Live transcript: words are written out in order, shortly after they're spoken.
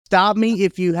Stop me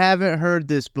if you haven't heard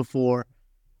this before.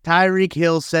 Tyreek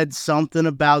Hill said something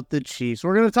about the Chiefs.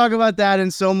 We're going to talk about that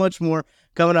and so much more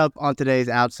coming up on today's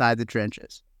Outside the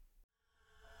Trenches.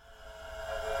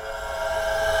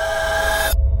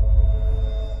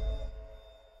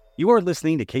 You are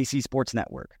listening to KC Sports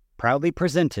Network, proudly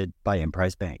presented by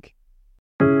Emprise Bank.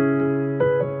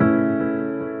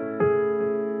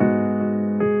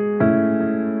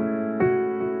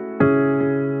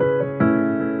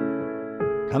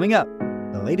 Coming up,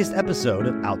 the latest episode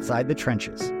of Outside the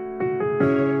Trenches.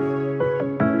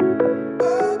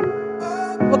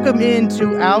 Welcome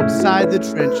into Outside the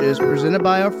Trenches, presented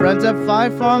by our friends at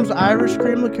Five Farms Irish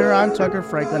Cream Liqueur. I'm Tucker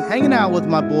Franklin, hanging out with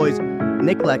my boys,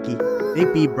 Nick Leckie,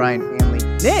 Big B, Brian Hanley.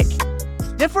 Nick,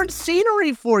 different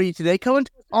scenery for you today, coming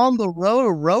on the road,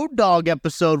 a road dog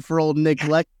episode for old Nick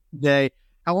Leckie today.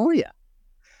 How are you?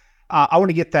 I want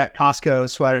to get that Costco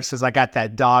sweater that says I got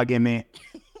that dog in me.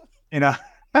 You know,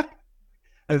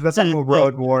 that's a little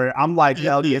Road Warrior. I'm like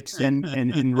Elliot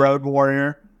in Road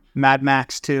Warrior, Mad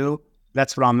Max 2.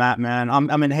 That's what I'm at, man.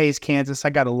 I'm in Hayes, Kansas.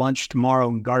 I got a lunch tomorrow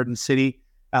in Garden City.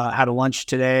 Had a lunch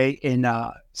today in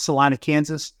Salina,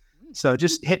 Kansas. So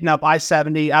just hitting up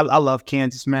I-70. I love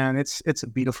Kansas, man. It's a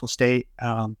beautiful state.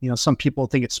 Some people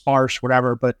think it's sparse,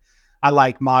 whatever, but I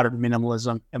like modern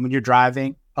minimalism. And when you're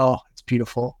driving, it's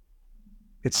beautiful.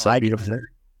 It's so beautiful.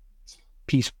 It's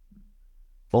peaceful.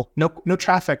 No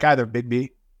traffic either, Big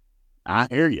B. I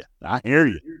hear you.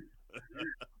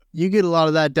 You get a lot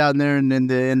of that down there in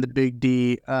the Big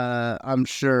D, I'm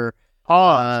sure.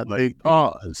 Big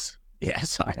pause. Yeah,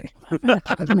 sorry.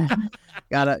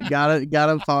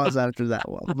 gotta pause after that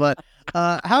one. But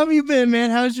how have you been, man?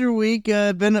 How's your week?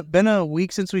 Been a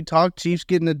week since we talked. Chiefs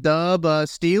getting a dub.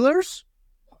 Steelers.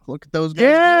 Look at those guys.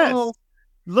 Yes.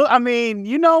 Look, I mean,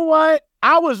 you know what?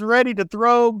 I was ready to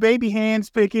throw baby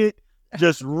hands Pickett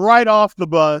just right off the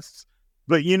bus.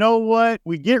 But you know what?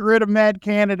 We get rid of Mad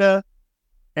Canada,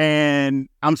 and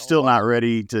I'm still not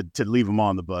ready to leave him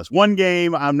on the bus. One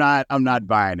game, I'm not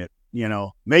buying it.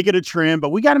 Make it a trend, but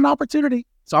we got an opportunity.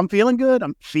 So I'm feeling good.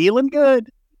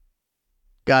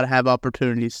 Got to have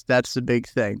opportunities. That's the big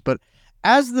thing. But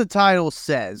as the title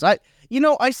says, I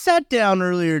sat down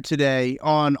earlier today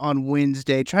on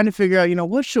Wednesday trying to figure out,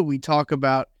 what should we talk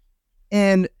about?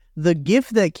 And the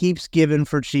gift that keeps giving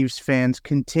for Chiefs fans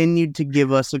continued to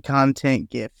give us a content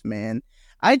gift, man.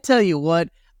 I tell you what,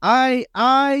 I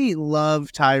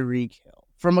love Tyreek Hill.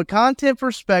 From a content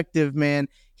perspective, man,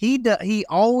 he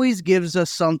always gives us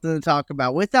something to talk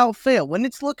about without fail. When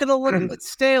it's looking a little bit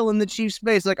stale in the Chiefs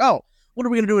space, like, what are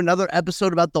we going to do, another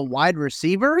episode about the wide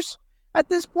receivers at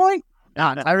this point?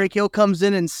 Tyreek Hill comes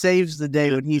in and saves the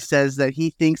day when he says that he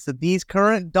thinks that these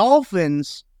current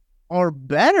Dolphins are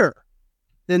better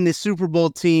than the Super Bowl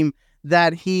team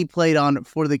that he played on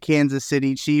for the Kansas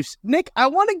City Chiefs. Nick, I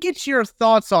want to get your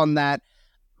thoughts on that.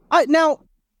 Now,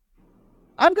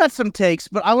 I've got some takes,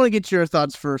 but I want to get your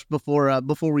thoughts first before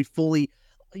we fully,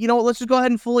 let's just go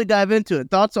ahead and fully dive into it.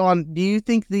 Thoughts on, do you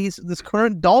think this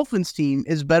current Dolphins team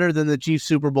is better than the Chiefs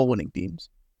Super Bowl winning teams?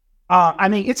 I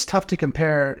mean, it's tough to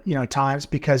compare, times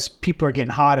because people are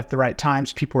getting hot at the right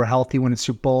times. People are healthy when it's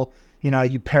Super Bowl.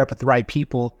 You pair up with the right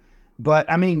people.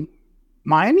 But, I mean,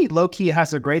 Miami low-key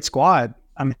has a great squad.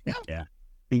 I mean,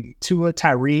 Tua,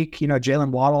 Tyreek,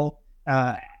 Jalen Waddle,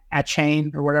 at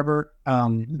Chain or whatever.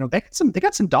 They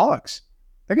got some dogs.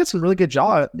 They got some really good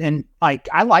jaw. And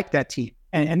I like that team.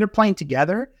 And they're playing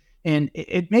together. And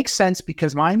it makes sense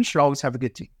because Miami should always have a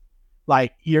good team.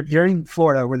 Like you're in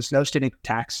Florida where there's no state income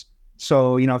tax.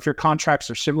 So, if your contracts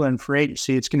are similar in free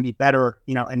agency, it's going to be better,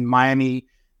 in Miami,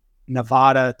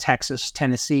 Nevada, Texas,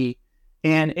 Tennessee.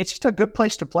 And it's just a good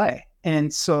place to play.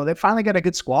 And so they finally got a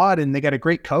good squad and they got a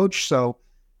great coach. So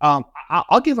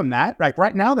I'll give them that. Like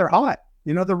right now they're hot.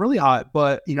 They're really hot.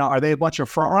 But, are they a bunch of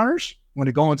front runners? When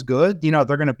the going's good, they're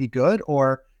going to be good?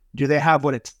 Or do they have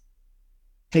what it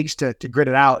takes to grit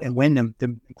it out and win them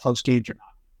in close games or not?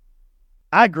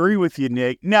 I agree with you,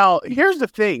 Nick. Now, here's the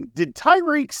thing. Did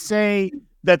Tyreek say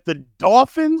that the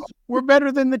Dolphins were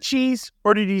better than the Chiefs?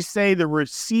 Or did he say the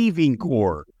receiving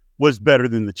core was better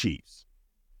than the Chiefs?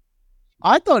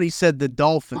 I thought he said the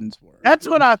Dolphins were. That's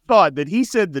what I thought, that he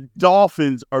said the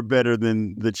Dolphins are better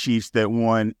than the Chiefs that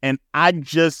won. And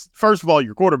first of all,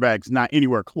 your quarterback's not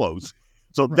anywhere close.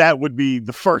 So that would be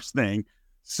the first thing.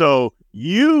 So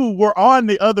you were on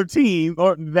the other team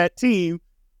or that team.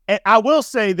 And I will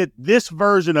say that this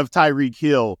version of Tyreek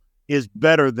Hill is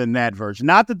better than that version.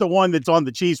 Not that the one that's on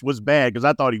the Chiefs was bad, because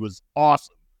I thought he was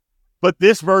awesome. But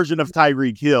this version of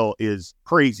Tyreek Hill is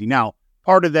crazy. Now,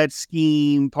 part of that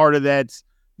scheme, part of that's,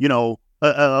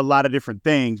 a lot of different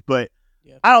things. But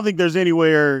Yeah. I don't think there's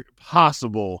anywhere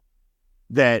possible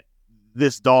that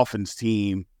this Dolphins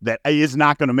team that is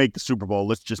not going to make the Super Bowl,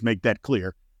 let's just make that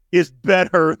clear, is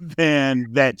better than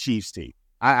that Chiefs team.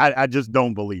 I just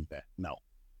don't believe that. No.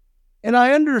 And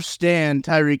I understand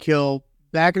Tyreek Hill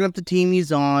backing up the team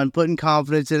he's on, putting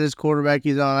confidence in his quarterback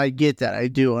he's on. I get that. I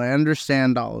do. I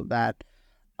understand all of that.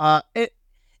 And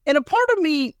a part of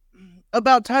me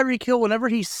about Tyreek Hill, whenever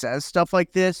he says stuff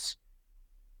like this,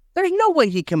 there's no way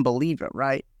he can believe it,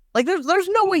 right? Like there's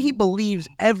no way he believes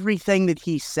everything that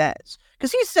he says.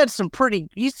 Because he said some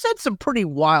pretty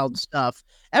wild stuff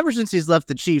ever since he's left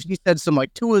the Chiefs. He said some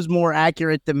like Tua's more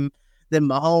accurate than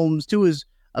Mahomes. Tua's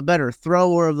a better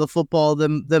thrower of the football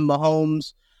than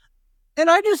Mahomes. And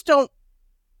I just don't.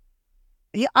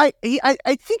 I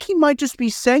think he might just be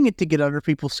saying it to get under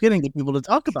people's skin and get people to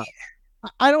talk about it.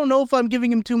 I don't know if I'm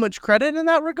giving him too much credit in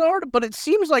that regard, but it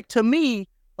seems like to me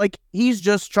like he's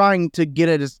just trying to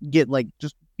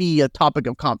just be a topic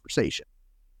of conversation.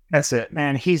 That's it,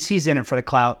 man. He's in it for the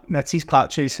clout. He's clout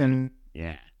chasing.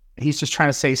 Yeah. He's just trying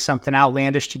to say something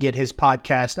outlandish to get his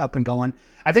podcast up and going.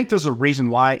 I think there's a reason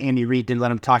why Andy Reid didn't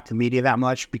let him talk to the media that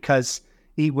much, because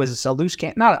he was a loose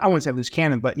cannon. I wouldn't say loose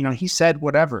cannon, but he said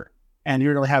whatever, and you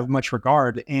didn't really have much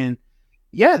regard. And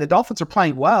yeah, the Dolphins are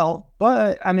playing well,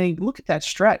 but I mean, look at that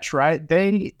stretch, right?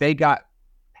 They got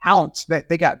pounced.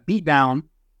 They got beat down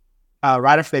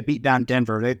right after they beat down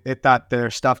Denver. They thought their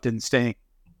stuff didn't stink.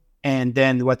 And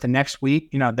then the next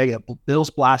week, they got Bills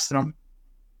blasted them.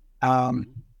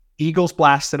 Eagles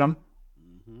blasted them.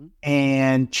 Mm-hmm.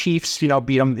 And Chiefs,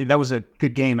 beat them. That was a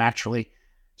good game, actually.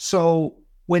 So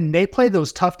when they play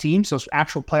those tough teams, those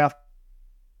actual playoff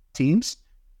teams,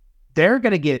 they're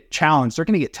going to get challenged. They're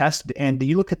going to get tested. And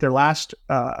you look at their last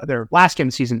game of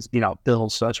the season,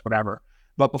 Bills, such, whatever.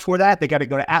 But before that, they got to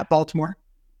go to at Baltimore,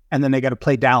 and then they got to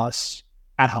play Dallas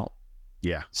at home.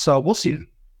 Yeah. So we'll see.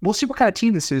 We'll see what kind of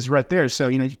team this is right there. So,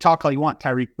 you talk all you want,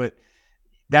 Tyreek, but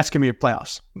that's going to be your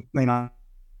playoffs,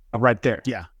 right there.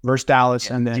 Yeah. Versus Dallas,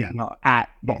 and then at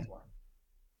Baltimore.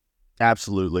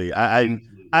 Absolutely.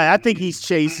 I think he's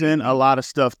chasing a lot of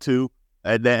stuff too.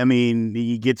 I mean,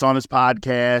 he gets on his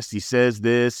podcast, he says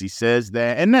this, he says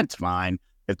that, and that's fine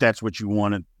if that's what you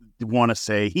want to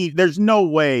say. There's no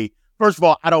way. First of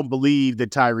all, I don't believe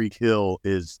that Tyreek Hill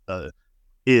is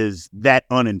that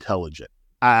unintelligent.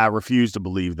 I refuse to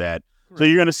believe that. Right. So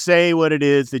you're going to say what it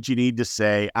is that you need to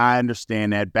say. I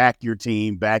understand that. Back your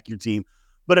team.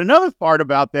 But another part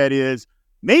about that is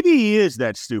maybe he is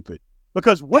that stupid,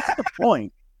 because what's the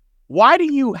point? Why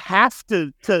do you have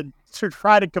to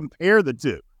try to compare the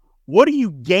two? What are you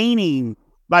gaining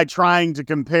by trying to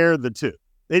compare the two?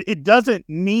 It doesn't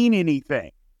mean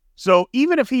anything. So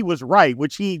even if he was right,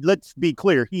 which let's be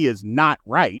clear, he is not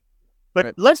right,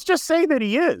 but let's just say that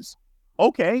he is.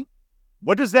 Okay.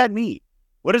 What does that mean?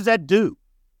 What does that do?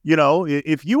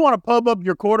 If you want to pub up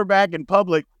your quarterback in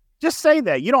public, just say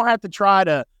that. You don't have to try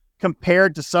to compare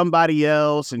it to somebody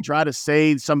else and try to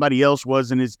say somebody else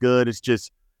wasn't as good. It's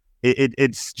just,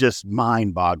 it's just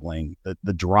mind-boggling,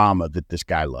 the drama that this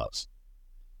guy loves.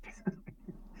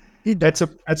 That's a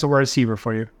wide receiver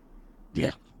for you.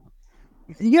 Yeah.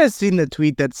 You guys seen the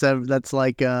tweet that's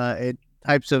like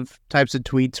types of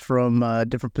tweets from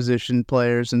different position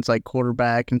players, and it's like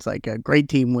quarterback, and it's like a great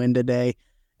team win today.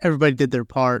 Everybody did their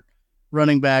part.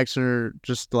 Running backs are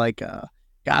just like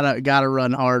gotta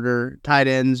run harder. Tight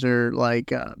ends are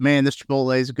like man, this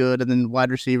Chipotle is good, and then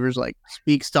wide receivers like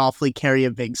speak softly, carry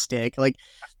a big stick. Like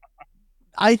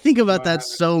I think about that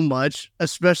so much,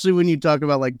 especially when you talk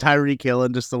about like Tyreek Hill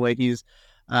and just the way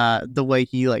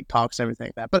he like talks, everything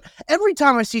like that. But every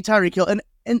time I see Tyreek Hill,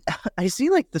 and I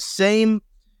see like the same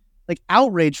like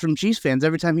outrage from Chiefs fans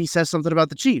every time he says something about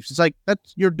the Chiefs. It's like,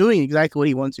 you're doing exactly what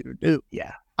he wants you to do.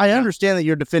 Yeah. I understand that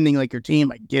you're defending like your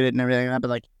team. I get it and everything like that, but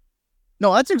like,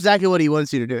 no, that's exactly what he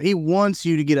wants you to do. He wants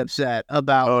you to get upset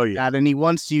about that, and he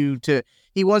wants to get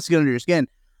under your skin.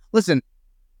 Listen,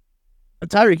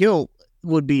 Tyreek Hill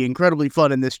would be incredibly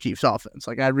fun in this Chiefs offense.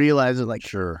 Like I realize that, like,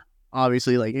 sure.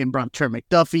 Obviously, like in Trent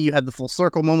McDuffie, you had the full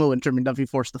circle moment when Trent McDuffie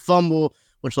forced the fumble,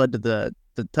 which led to the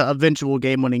eventual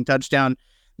game-winning touchdown.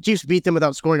 The Chiefs beat them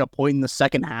without scoring a point in the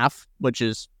second half, which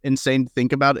is insane to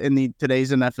think about in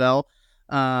today's NFL.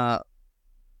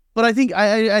 But I think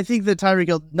that Tyreek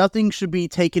Hill, nothing should be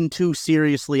taken too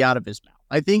seriously out of his mouth.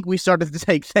 I think we started to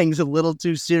take things a little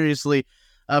too seriously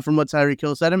from what Tyreek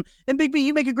Hill said. And Big B,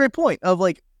 you make a great point of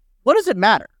like, what does it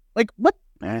matter? Like what?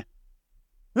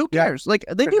 Who cares? Yeah. Like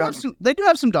they do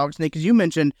have some dogs, Nick, as you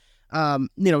mentioned.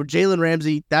 Jalen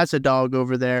Ramsey, that's a dog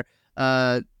over there.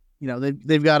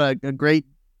 They've got a great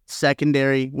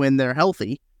secondary when they're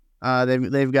healthy.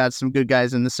 They've got some good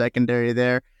guys in the secondary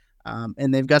there.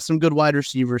 And they've got some good wide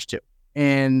receivers too.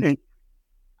 And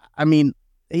I mean,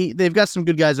 they've got some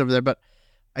good guys over there, but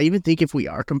I even think if we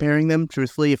are comparing them,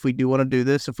 truthfully, if we do want to do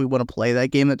this, if we want to play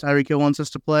that game that Tyreek Hill wants us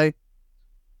to play,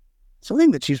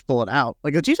 something the Chiefs pull it out.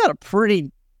 Like the Chiefs had a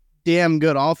pretty damn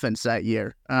good offense that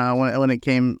year when it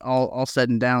came all said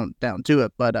and down to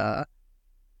it. But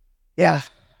yeah,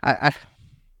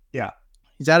 yeah,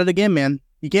 he's at it again, man.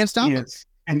 You can't stop him.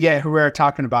 And yeah, who we're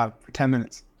talking about for 10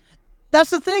 minutes. That's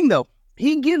the thing, though.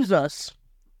 He gives us.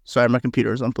 Sorry, my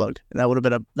computer is unplugged. That would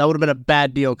have been a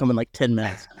bad deal coming like 10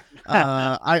 minutes.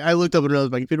 I looked up and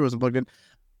realized my computer wasn't plugged in.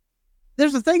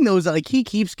 There's the thing though, is that like he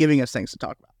keeps giving us things to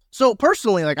talk about. So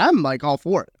personally, like I'm like all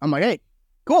for it. I'm like, hey,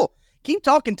 cool. Keep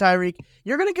talking, Tyreek.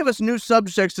 You're gonna give us new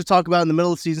subjects to talk about in the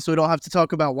middle of the season, so we don't have to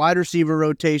talk about wide receiver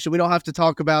rotation. We don't have to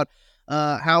talk about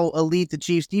how elite the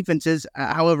Chiefs defense is,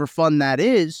 however fun that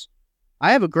is.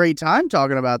 I have a great time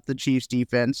talking about the Chiefs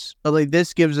defense, but like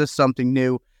this gives us something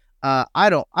new. I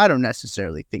don't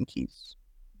necessarily think he's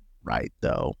right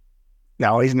though.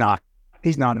 No, he's not.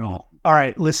 He's not at all. All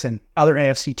right, listen. Other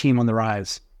AFC team on the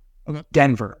rise. Okay.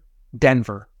 Denver.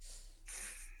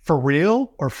 For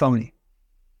real or phony?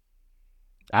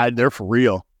 They're for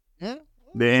real. Yeah.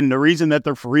 And the reason that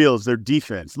they're for real is their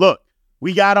defense. Look,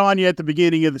 we got on you at the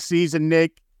beginning of the season,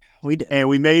 Nick. And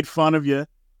we made fun of you.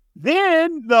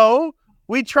 Then, though,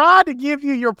 we tried to give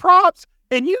you your props,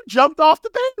 and you jumped off the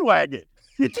bandwagon.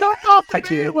 You jumped off the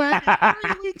bandwagon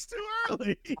 3 weeks too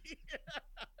early.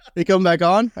 They coming back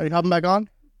on? Are you hopping back on?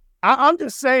 I'm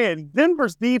just saying,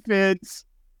 Denver's defense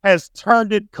has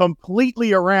turned it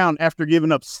completely around after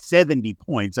giving up 70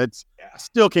 points. I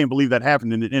still can't believe that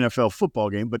happened in an NFL football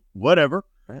game, but whatever.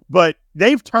 Right. But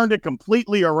they've turned it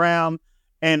completely around,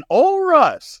 and old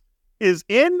Russ is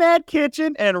in that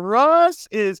kitchen, and Russ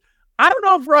is – I don't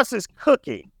know if Russ is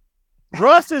cooking.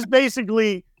 Russ is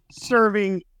basically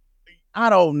serving – I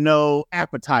don't know,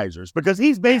 appetizers, because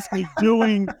he's basically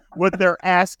doing what they're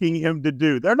asking him to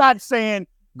do. They're not saying,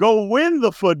 go win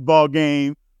the football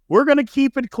game. We're going to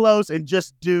keep it close and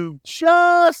just do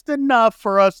just enough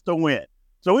for us to win.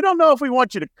 So we don't know if we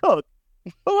want you to cook,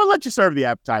 but we'll let you serve the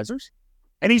appetizers.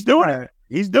 And he's doing it.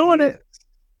 He's doing it.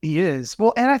 He is.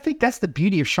 Well, and I think that's the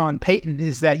beauty of Sean Payton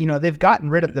is that, they've gotten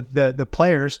rid of the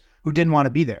players who didn't want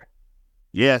to be there.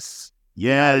 Yes.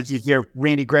 Yeah, you hear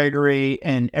Randy Gregory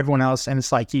and everyone else, and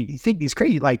it's like you think these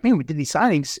crazy, like, man, we did these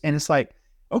signings, and it's like,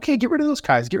 okay, get rid of those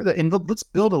guys, and let's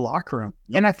build a locker room.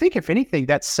 Yep. And I think if anything,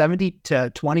 that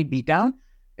 70-20 beatdown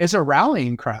is a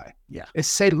rallying cry. Yeah, it's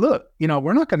say, look,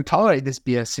 we're not going to tolerate this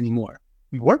BS anymore.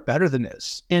 We're better than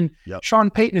this. And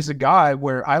Sean Payton is a guy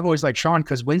where I've always liked Sean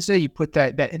because Wednesday you put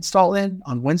that install in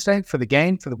on Wednesday for the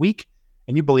game for the week,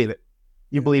 and you believe it.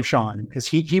 You believe Sean because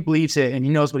he believes it and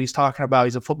he knows what he's talking about.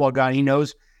 He's a football guy. He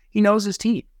knows his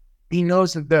team. He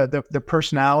knows the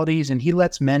personalities and he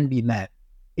lets men be men.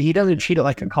 He doesn't treat it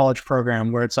like a college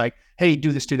program where it's like, hey,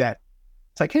 do this, do that.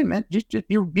 It's like, hey, man, just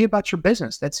be about your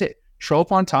business. That's it. Show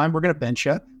up on time. We're going to bench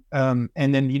you. And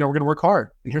then, we're going to work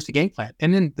hard. Here's the game plan.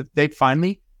 And then they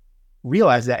finally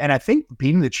realized that. And I think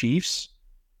beating the Chiefs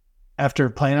after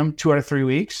playing them 2 out of 3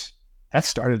 weeks, that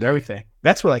started everything.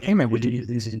 That's what like, hey, man, we did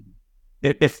this.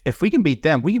 If we can beat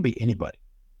them, we can beat anybody.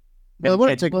 Well, I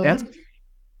want to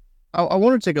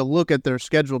take a look at their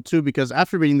schedule too, because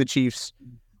after beating the Chiefs,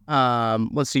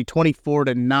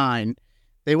 24-9,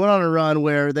 they went on a run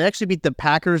where they actually beat the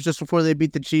Packers just before they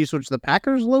beat the Chiefs, which the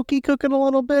Packers low-key cooking a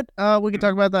little bit. We can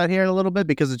talk about that here in a little bit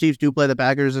because the Chiefs do play the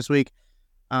Packers this week.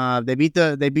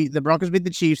 The Broncos beat the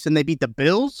Chiefs, and they beat the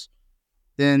Bills.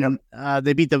 Then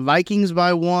they beat the Vikings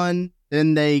by 1.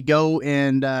 Then they go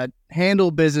and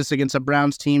handle business against a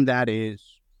Browns team that is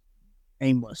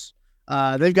aimless.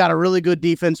 They've got a really good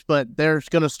defense, but they're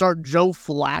going to start Joe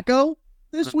Flacco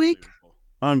this week.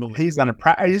 Unbelievable. He's going to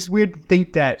practice. It's weird to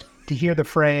think that to hear the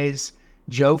phrase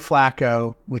Joe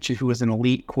Flacco, who was an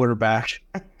elite quarterback.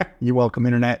 You're welcome,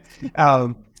 Internet.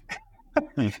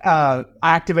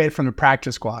 Activated from the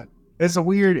practice squad. It's a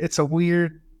weird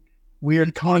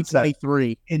concept.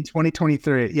 In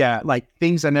 2023. Yeah, like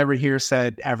things I never hear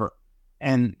said ever.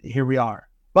 And here we are.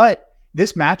 But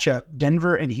this matchup,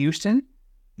 Denver and Houston,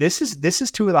 this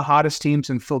is 2 of the hottest teams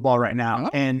in football right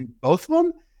now. And both of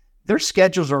them, their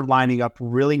schedules are lining up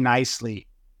really nicely.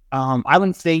 I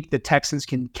don't think the Texans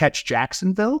can catch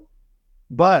Jacksonville,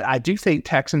 but I do think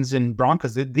Texans and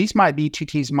Broncos, these might be 2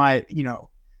 teams might,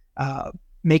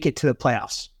 make it to the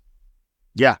playoffs.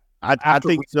 Yeah, I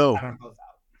think so.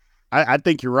 I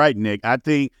think you're right, Nick.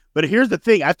 But here's the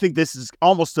thing. I think this is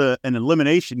almost an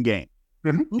elimination game.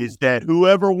 Mm-hmm. Is that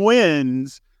whoever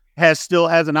wins still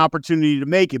has an opportunity to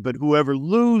make it, but whoever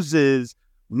loses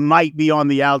might be on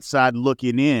the outside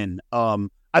looking in.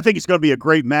 I think it's going to be a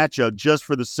great matchup just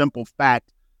for the simple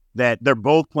fact that they're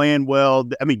both playing well.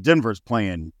 I mean, Denver's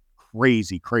playing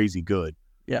crazy, crazy good.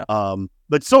 Yeah.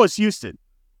 But so is Houston.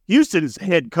 Houston's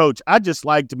head coach, I just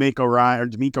like D'Amico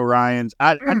Ryans.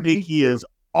 I think he is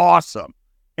awesome.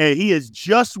 And he is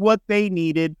just what they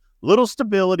needed. Little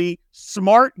stability,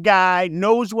 smart guy,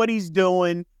 knows what he's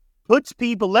doing,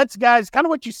 lets guys, kind of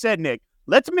what you said, Nick,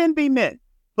 lets men be men,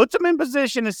 puts them in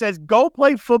position and says, go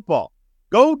play football.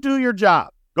 Go do your job.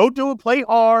 Go do it, play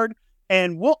hard,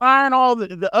 and we'll iron all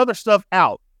the other stuff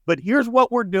out. But here's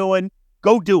what we're doing.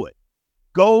 Go do it.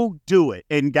 Go do it.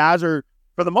 And guys are,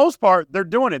 for the most part, they're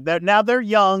doing it. They're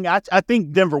young. I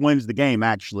think Denver wins the game,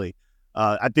 actually.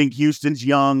 I think Houston's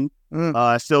young.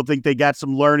 I still think they got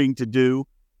some learning to do.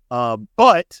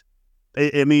 But,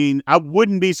 I mean, I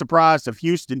wouldn't be surprised if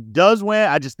Houston does win.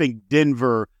 I just think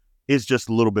Denver is just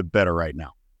a little bit better right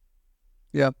now.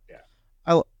 Yeah.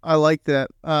 I like that.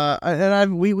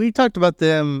 We talked about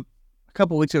them a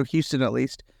couple weeks ago, Houston at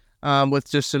least, with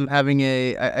just some having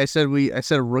I said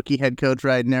a rookie head coach,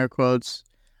 right, in air quotes,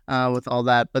 with all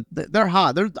that. But they're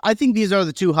hot. I think these are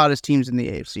the two hottest teams in the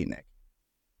AFC, Nick.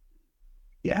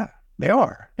 Yeah, they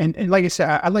are. And like I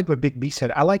said, I like what Big B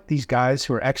said. I like these guys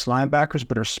who are ex-linebackers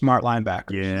but are smart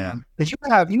linebackers. Yeah. Because you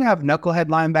have knucklehead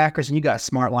linebackers and you got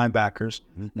smart linebackers.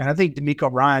 Mm-hmm. And I think D'Amico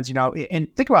Ryans,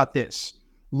 and think about this.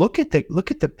 Look at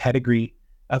the pedigree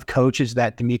of coaches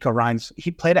that D'Amico Ryans, he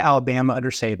played at Alabama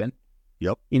under Saban.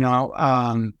 Yep.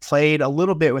 Played a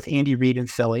little bit with Andy Reid in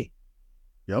Philly.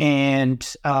 Yep.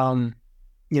 And,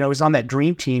 was on that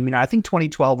dream team. I think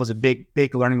 2012 was a big,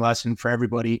 big learning lesson for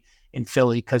everybody in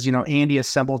Philly because, Andy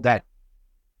assembled that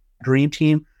dream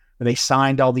team where they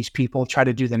signed all these people, tried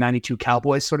to do the 92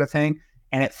 Cowboys sort of thing,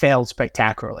 and it failed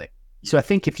spectacularly. So I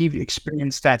think if you've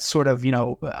experienced that sort of,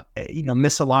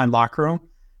 misaligned locker room,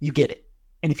 you get it.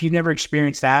 And if you've never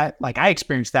experienced that, like I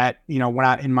experienced that, when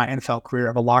I in my NFL career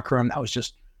of a locker room that was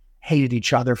just hated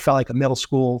each other, felt like a middle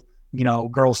school,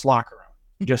 girls' locker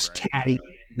room, just catty.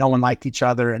 No one liked each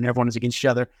other and everyone was against each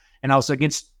other. And I was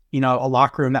against, a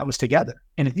locker room that was together.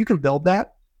 And if you can build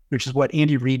that, which is what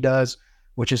Andy Reid does,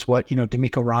 which is what,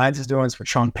 D'Amico Ryans is doing, it's what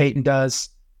Sean Payton does,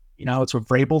 it's what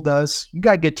Vrabel does. You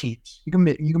got good teams. You can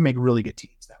make really good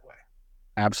teams that way.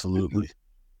 Absolutely.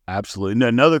 Absolutely. And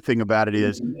another thing about it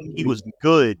is he was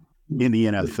good in the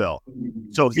NFL.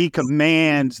 So he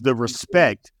commands the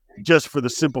respect just for the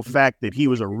simple fact that he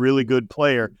was a really good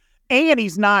player. And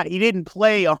he didn't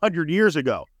play 100 years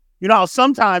ago.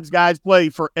 Sometimes guys play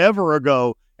forever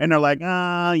ago and they're like,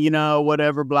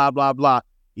 whatever, blah, blah, blah.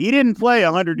 He didn't play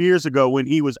 100 years ago when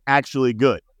he was actually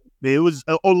good. It was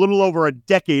a little over a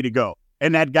decade ago.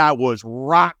 And that guy was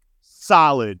rock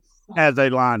solid as a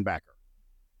linebacker.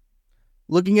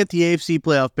 Looking at the AFC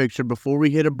playoff picture before we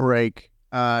hit a break,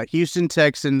 Houston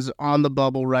Texans on the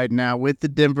bubble right now with the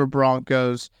Denver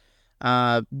Broncos,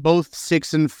 both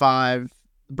 6-5.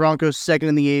 Broncos second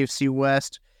in the AFC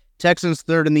West, Texans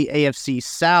third in the AFC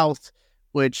South,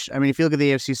 which, if you look at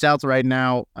the AFC South right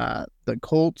now, the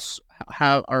Colts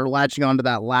are latching onto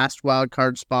that last wild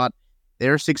card spot.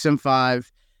 They're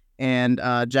 6-5. And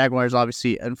Jaguars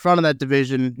obviously in front of that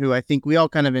division, who I think we all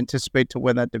kind of anticipate to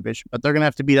win that division. But they're going to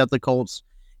have to beat out the Colts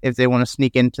if they want to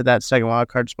sneak into that second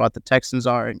wildcard spot. The Texans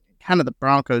are, and kind of the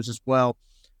Broncos as well.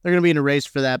 They're going to be in a race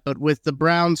for that. But with the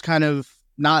Browns kind of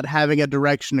not having a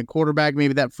direction at quarterback,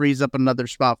 maybe that frees up another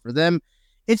spot for them.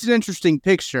 It's an interesting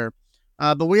picture.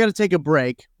 But we got to take a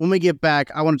break. When we get back,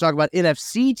 I want to talk about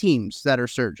NFC teams that are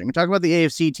surging. We talk about the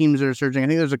AFC teams that are surging. I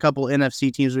think there's a couple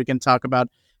NFC teams we can talk about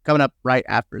coming up right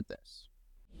after this.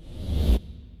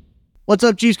 What's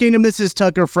up, Chiefs Kingdom? This is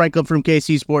Tucker Franklin from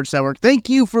KC Sports Network. Thank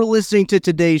you for listening to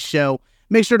today's show.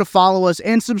 Make sure to follow us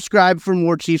and subscribe for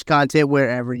more Chiefs content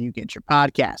wherever you get your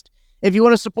podcast. If you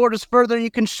want to support us further,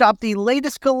 you can shop the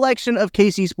latest collection of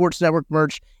KC Sports Network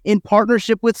merch in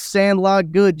partnership with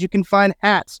Sandlot Goods. You can find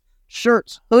hats,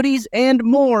 shirts, hoodies, and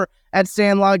more at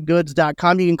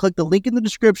sandlotgoods.com. You can click the link in the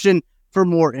description for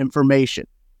more information.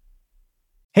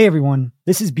 Hey everyone,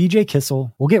 this is BJ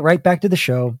Kissel. We'll get right back to the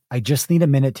show. I just need a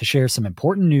minute to share some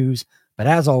important news, but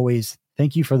as always,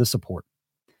 thank you for the support.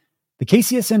 The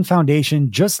KCSN Foundation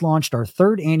just launched our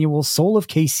third annual Soul of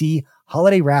KC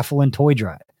Holiday Raffle and Toy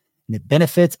Drive, and it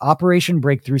benefits Operation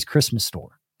Breakthrough's Christmas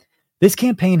store. This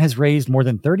campaign has raised more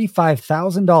than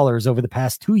 $35,000 over the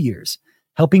past 2 years,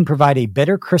 helping provide a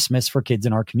better Christmas for kids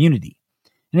in our community.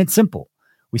 And it's simple.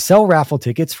 We sell raffle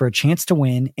tickets for a chance to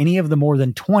win any of the more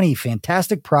than 20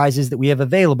 fantastic prizes that we have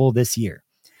available this year.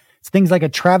 It's things like a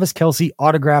Travis Kelce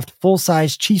autographed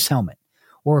full-size Chiefs helmet,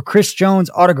 or a Chris Jones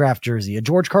autographed jersey, a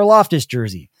George Karlaftis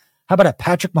jersey, How about a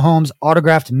Patrick Mahomes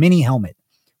autographed mini helmet?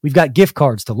 We've got gift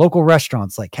cards to local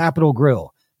restaurants like Capitol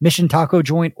Grill, Mission Taco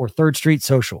Joint, or 3rd Street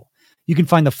Social. You can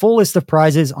find the full list of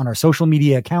prizes on our social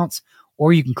media accounts,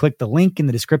 or you can click the link in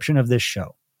the description of this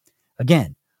show.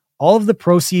 Again, all of the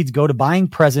proceeds go to buying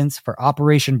presents for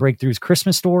Operation Breakthrough's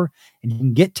Christmas store, and you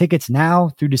can get tickets now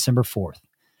through December 4th.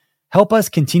 Help us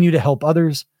continue to help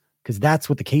others, because that's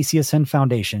what the KCSN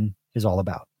Foundation is all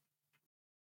about.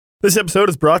 This episode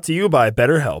is brought to you by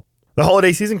BetterHelp. The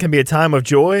holiday season can be a time of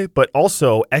joy, but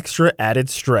also extra added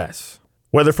stress.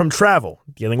 Whether from travel,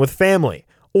 dealing with family,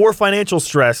 or financial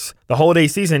stress, the holiday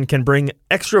season can bring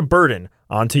extra burden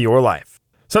onto your life.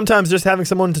 Sometimes just having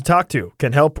someone to talk to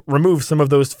can help remove some of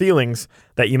those feelings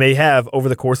that you may have over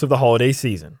the course of the holiday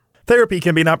season. Therapy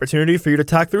can be an opportunity for you to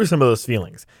talk through some of those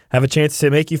feelings, have a chance to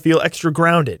make you feel extra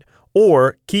grounded,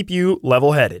 or keep you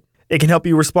level-headed. It can help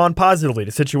you respond positively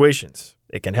to situations.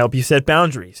 It can help you set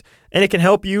boundaries, and it can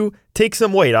help you take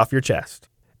some weight off your chest.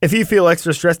 If you feel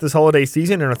extra stressed this holiday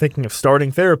season and are thinking of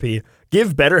starting therapy,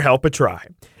 give BetterHelp a try.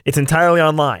 It's entirely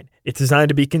online. It's designed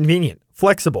to be convenient,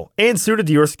 flexible, and suited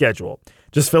to your schedule.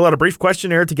 Just fill out a brief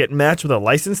questionnaire to get matched with a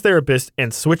licensed therapist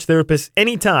and switch therapists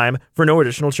anytime for no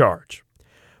additional charge.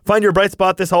 Find your bright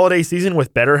spot this holiday season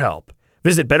with BetterHelp.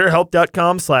 Visit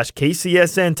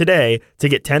BetterHelp.com/KCSN today to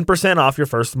get 10% off your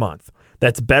first month.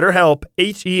 That's BetterHelp,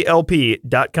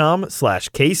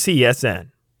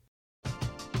 HELP.com/KCSN.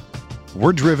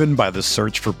 We're driven by the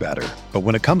search for better. But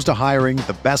when it comes to hiring,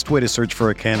 the best way to search for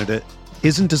a candidate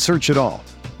isn't to search at all.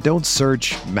 Don't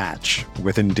search, match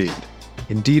with Indeed.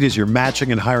 Indeed is your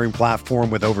matching and hiring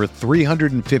platform with over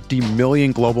 350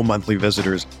 million global monthly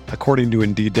visitors, according to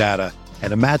Indeed data,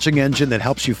 and a matching engine that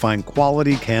helps you find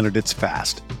quality candidates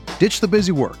fast. Ditch the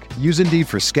busy work. Use Indeed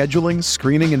for scheduling,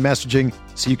 screening, and messaging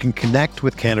so you can connect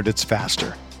with candidates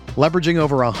faster. Leveraging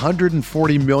over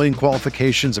 140 million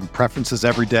qualifications and preferences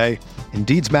every day,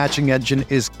 Indeed's matching engine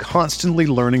is constantly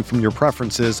learning from your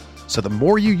preferences, so the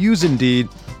more you use Indeed,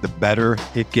 the better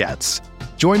it gets.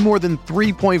 Join more than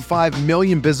 3.5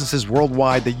 million businesses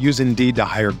worldwide that use Indeed to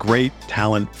hire great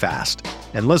talent fast.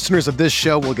 And listeners of this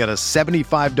show will get a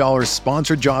 $75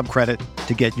 sponsored job credit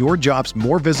to get your jobs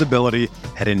more visibility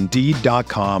at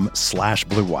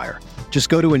Indeed.com/Blue Wire. Just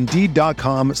go to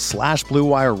Indeed.com/Blue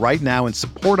Wire right now and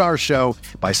support our show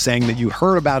by saying that you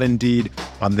heard about Indeed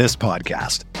on this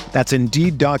podcast. That's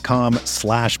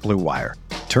Indeed.com/Blue Wire.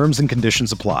 Terms and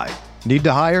conditions apply. Need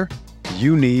to hire?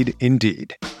 You need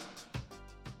Indeed.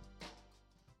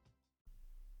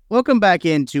 Welcome back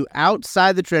into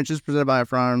Outside the Trenches, presented by our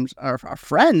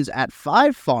friends at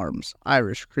Five Farms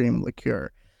Irish Cream Liqueur.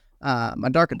 My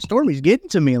Dark and Stormy's getting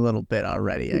to me a little bit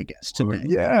already, I guess, today.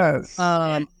 Yes.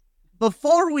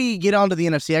 Before we get on to the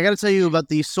NFC, I got to tell you about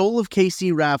the Soul of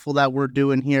KC raffle that we're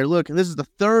doing here. Look, this is the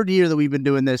 3rd year that we've been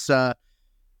doing this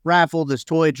raffle, this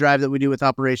toy drive that we do with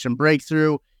Operation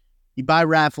Breakthrough. You buy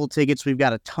raffle tickets. We've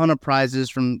got a ton of prizes,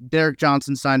 from Derek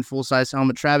Johnson signed full-size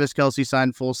helmet, Travis Kelce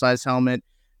signed full-size helmet,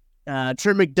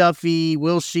 Trent McDuffie,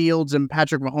 Will Shields, and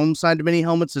Patrick Mahomes signed mini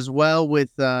helmets as well,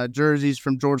 with jerseys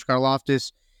from George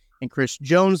Karlaftis and Chris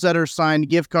Jones that are signed,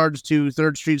 gift cards to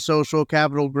 3rd Street Social,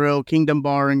 Capitol Grill, Kingdom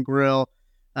Bar and Grill,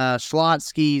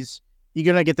 Schlotzsky's. You're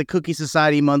going to get the Cookie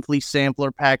Society monthly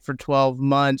sampler pack for 12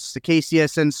 months, the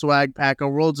KCSN swag pack, a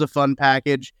Worlds of Fun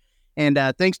package, and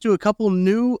thanks to a couple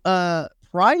new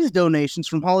prize donations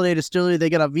from Holiday Distillery, they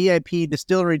got a VIP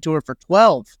distillery tour for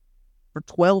 12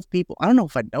 people. I don't know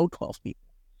if I know 12 people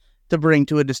to bring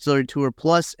to a distillery tour,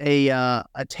 plus a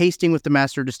tasting with the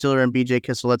master distiller and BJ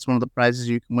Kissel. That's one of the prizes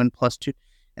you can win, +2.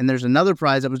 And there's another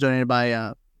prize that was donated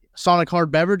by Sonic Hard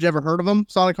Beverage. You ever heard of them?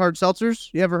 Sonic Hard Seltzers.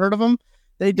 You ever heard of them?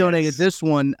 They donated this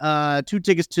one, 2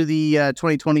 tickets to the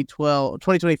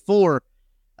 2024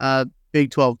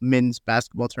 Big 12 men's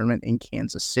basketball tournament in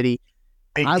Kansas City.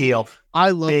 Big deal.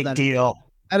 I love Big that. deal.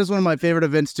 That is one of my favorite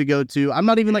events to go to. I'm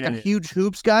not even like a huge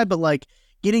hoops guy, but like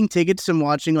getting tickets and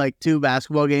watching like 2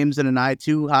 basketball games in a night,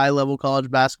 2 high-level college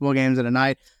basketball games in a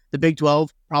night. The Big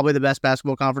 12, probably the best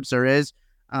basketball conference there is.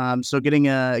 So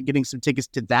getting some tickets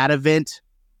to that event,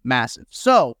 massive.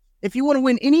 So if you want to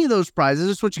win any of those prizes,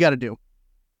 this is what you got to do.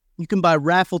 You can buy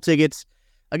raffle tickets.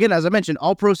 Again, as I mentioned,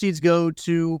 all proceeds go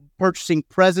to purchasing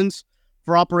presents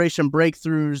for Operation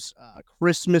Breakthrough's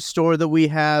Christmas store that we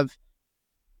have.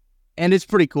 And it's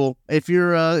pretty cool. If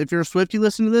you're a Swiftie,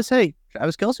 listen to this. Hey,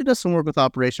 Travis Kelce does some work with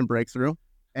Operation Breakthrough,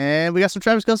 and we got some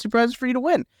Travis Kelce prizes for you to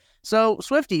win. So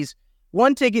Swifties,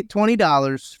 1 ticket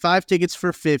 $20, 5 tickets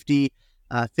for $50,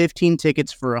 15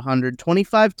 tickets for $100,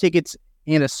 25 tickets,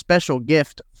 and a special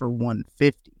gift for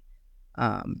 $150.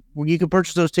 You can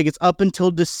purchase those tickets up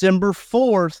until December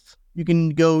 4th. you can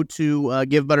go to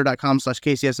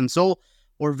givebutter.com/KCSNSoul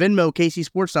or Venmo KC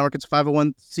Sports Network. It's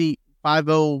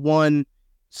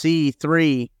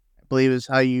 501c3, I believe is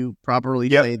how you properly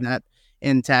say that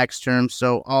in tax terms.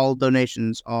 So all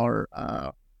donations are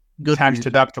good. Tax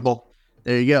deductible.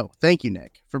 There you go. Thank you,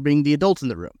 Nick, for being the adult in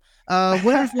the room.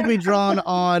 Winners will be drawn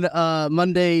on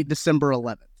Monday, December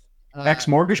 11th.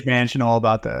 Ex-mortgage man should know all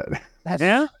about that.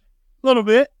 Yeah, a little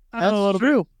bit. That's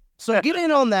true. So get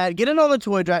in on that. Get in on the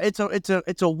toy drive.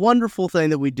 It's a wonderful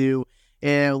thing that we do.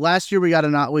 And last year we got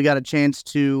a chance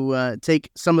to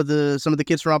take some of the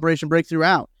kids from Operation Breakthrough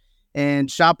out and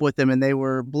shop with them, and they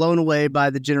were blown away by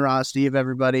the generosity of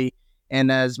everybody. And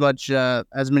as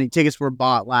many tickets were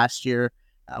bought last year,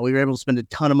 we were able to spend a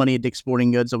ton of money at Dick's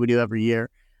Sporting Goods that we do every year.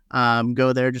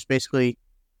 Go there, just basically.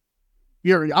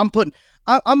 I'm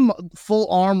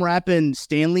full arm wrapping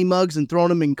Stanley mugs and throwing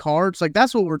them in carts. Like,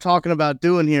 that's what we're talking about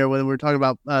doing here when we're talking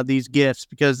about these gifts,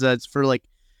 because it's for like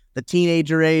the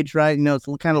teenager age, right? You know, it's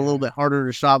kind of a little bit harder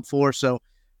to shop for. So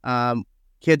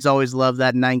kids always love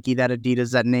that Nike, that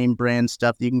Adidas, that name brand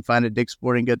stuff that you can find at Dick's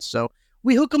Sporting Goods. So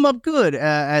we hook them up good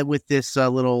with this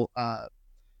little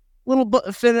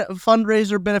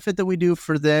fundraiser benefit that we do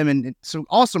for them, and some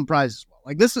awesome prizes.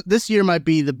 Like this year might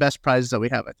be the best prizes that we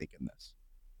have, I think, in this.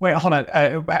 Wait, hold on.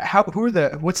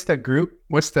 What's the group?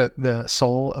 What's the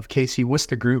soul of KC? What's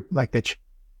the group, like the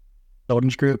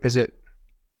children's group? Is it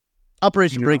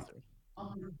Operation Breakthrough?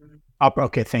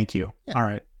 Okay, thank you. Yeah. All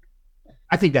right.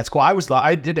 I think that's cool.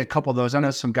 I did a couple of those. I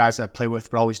know some guys that I play with,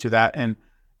 but always do that. And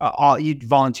you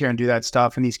volunteer and do that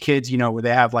stuff. And these kids, where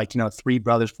they have 3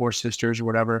 brothers, 4 sisters or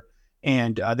whatever,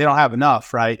 and they don't have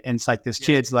enough, right? And it's like this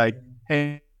kid's like,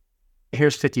 hey,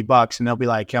 here's $50, and they'll be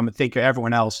like, I'm gonna think of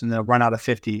everyone else, and they'll run out of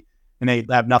 50, and they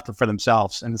have nothing for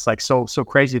themselves. And it's like so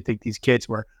crazy to think these kids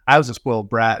I was a spoiled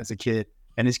brat as a kid,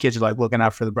 and these kids are like looking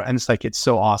out for and it's like, it's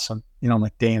so awesome. I'm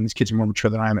like, damn, these kids are more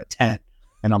mature than I am at 10,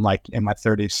 and I'm like in my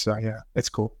 30s. So yeah, it's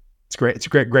cool. It's great. It's a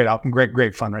great album, great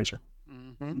fundraiser.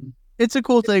 Mm-hmm. It's a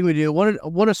cool thing we do. Want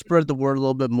to spread the word a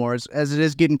little bit more as it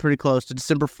is getting pretty close to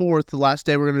December 4th, the last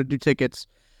day we're going to do tickets.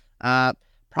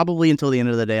 Probably until the end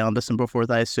of the day on December 4th,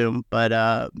 I assume.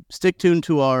 But stick tuned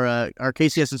to our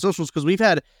KCS and socials, because we've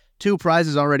had 2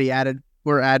 prizes already added.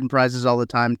 We're adding prizes all the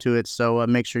time to it, so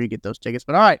make sure you get those tickets.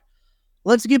 But all right,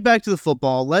 let's get back to the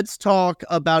football. Let's talk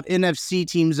about NFC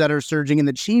teams that are surging, and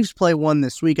the Chiefs play one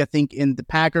this week, I think, in the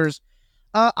Packers.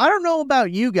 I don't know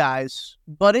about you guys,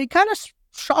 but it kind of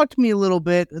shocked me a little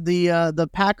bit, the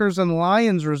Packers and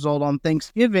Lions result on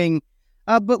Thanksgiving.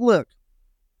 But look,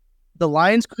 the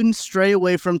Lions couldn't stray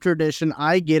away from tradition.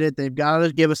 I get it. They've got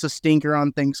to give us a stinker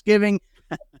on Thanksgiving.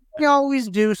 They always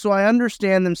do, so I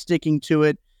understand them sticking to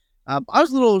it. I was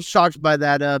a little shocked by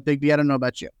that, Big B. I don't know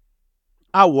about you.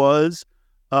 I was.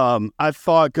 I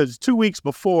thought, because 2 weeks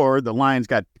before, the Lions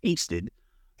got pasted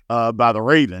by the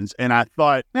Ravens, and I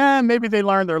thought, maybe they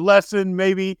learned their lesson.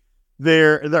 Maybe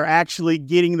they're actually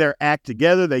getting their act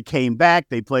together. They came back.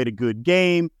 They played a good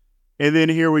game. And then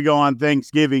here we go on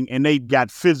Thanksgiving, and they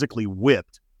got physically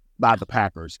whipped by the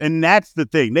Packers. And that's the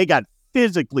thing. They got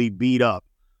physically beat up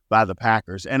by the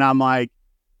Packers. And I'm like,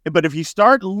 but if you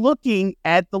start looking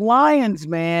at the Lions,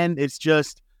 man, it's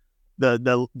just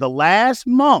the last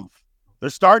month.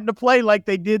 They're starting to play like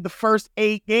they did the first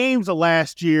 8 games of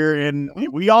last year. And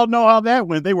we all know how that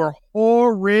went. They were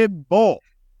horrible.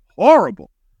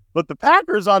 But the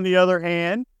Packers, on the other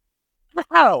hand,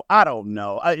 I don't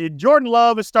know. Jordan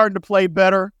Love is starting to play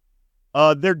better.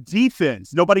 Their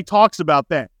defense, nobody talks about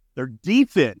that. Their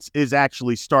defense is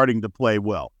actually starting to play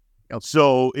well.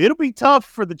 So it'll be tough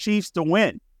for the Chiefs to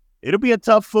win. It'll be a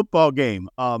tough football game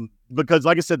because,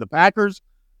 like I said, the Packers,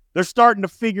 they're starting to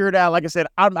figure it out. Like I said,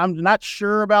 I'm not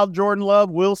sure about Jordan Love.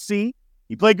 We'll see.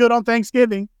 He played good on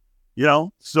Thanksgiving,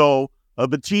 So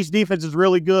the Chiefs defense is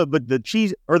really good, but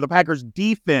the Packers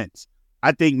defense,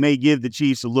 I think, may give the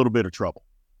Chiefs a little bit of trouble.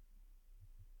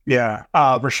 Yeah.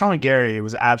 Rashawn Gary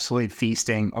was absolutely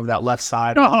feasting over that left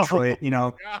side of Detroit,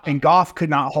 and Goff could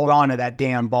not hold on to that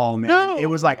damn ball, man. No. It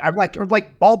was like, I'm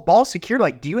like ball secure.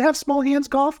 Like, do you have small hands,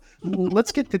 Goff?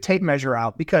 Let's get the tape measure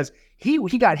out, because he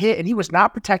got hit and he was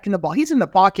not protecting the ball. He's in the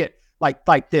pocket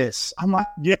like this. I'm like,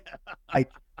 yeah.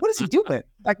 Like, what is he doing?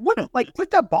 Like, what? Like, put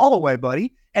that ball away,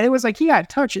 buddy. And it was like, he got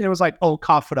touched, and it was like, oh,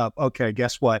 cough it up. Okay,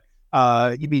 guess what?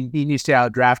 You need to stay out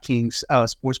of DraftKings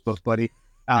sportsbook, buddy,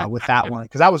 with that one,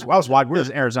 because I was watching. We were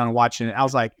in Arizona watching it. I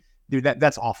was like, dude,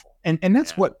 that's awful, and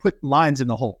that's what put Lions in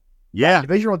the hole. Yeah,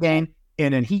 divisional game,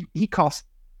 and then he cost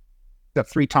up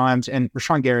 3 times. And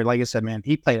Rashawn Gary, like I said, man,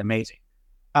 he played amazing.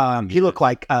 He looked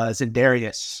like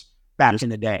Zendarius back in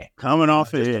the day, coming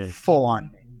off it, full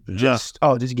on, just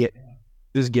getting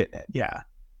it. Yeah,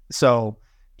 So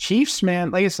Chiefs,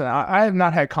 man, like I said, I have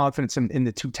not had confidence in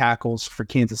the 2 tackles for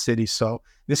Kansas City. So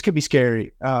this could be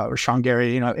scary. Or Sean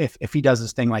Gary, if he does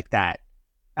this thing like that.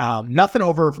 Nothing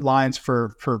over Lions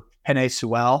for Penei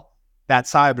Sewell, that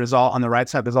side, but it's all on the right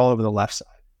side, but it's all over the left side.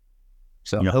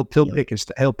 So he'll pick his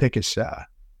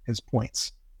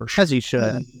points for sure. As he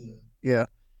should. Yeah.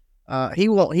 He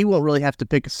won't really have to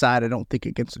pick a side, I don't think,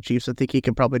 against the Chiefs. I think he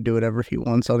can probably do whatever he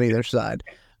wants on either side.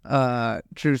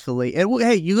 Truthfully. And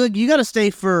hey, you got to stay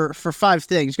for 5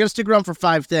 things. You got to stick around for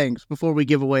 5 things before we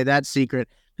give away that secret.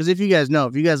 Because if you guys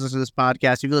listen to this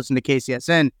podcast, if you listen to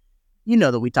KCSN, you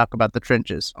know that we talk about the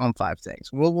trenches on 5 things.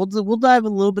 We'll dive a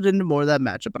little bit into more of that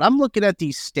matchup. But I'm looking at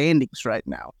these standings right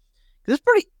now. It's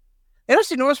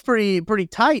NFC North's pretty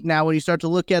tight now when you start to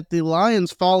look at the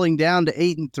Lions falling down to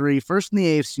 8-3, first in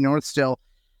the AFC North still.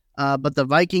 But the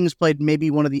Vikings played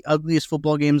maybe one of the ugliest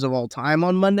football games of all time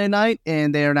on Monday night,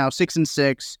 and they are now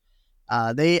 6-6.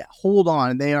 They hold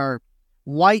on. They are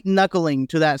white knuckling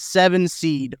to that 7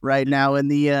 seed right now in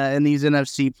these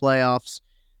NFC playoffs.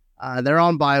 They're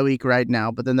on bye week right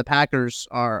now, but then the Packers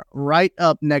are right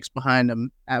up next behind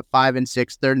them at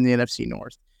 5-6, third in the NFC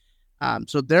North.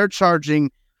 So they're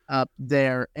charging up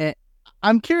there. And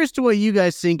I'm curious to what you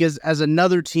guys think as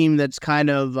another team that's kind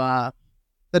of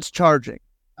that's charging.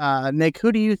 Nick,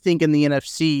 who do you think in the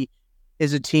NFC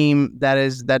is a team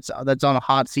that's on a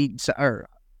hot seat or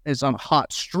is on a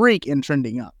hot streak and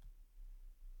trending up?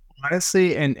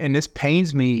 Honestly, and this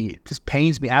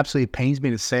absolutely pains me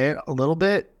to say it a little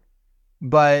bit,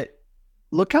 but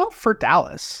look out for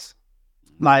Dallas.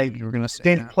 Like, you were gonna say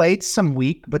they've played some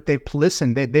weak, but they played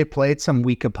some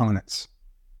weak opponents,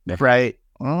 right?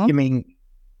 Uh-huh. I mean,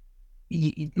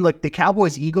 look, the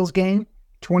Cowboys-Eagles game,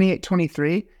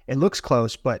 28-23, it looks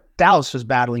close, but Dallas was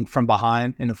battling from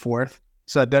behind in the 4th,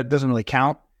 so that doesn't really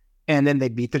count. And then they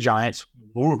beat the Giants.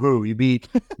 Woohoo! You beat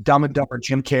Dumb and Dumber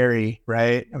Jim Carrey,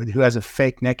 right? Who has a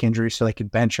fake neck injury, so they could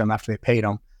bench him after they paid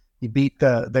him. You beat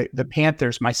the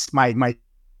Panthers, my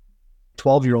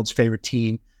 12-year-old's favorite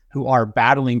team, who are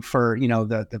battling for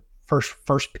the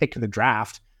first pick of the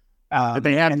draft. That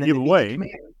they have to give away.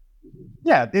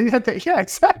 Yeah,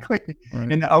 exactly.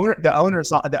 Right. And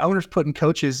the owners putting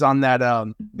coaches on that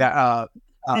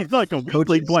It's like a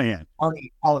weekly plan. on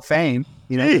the Hall of Fame.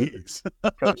 Jeez.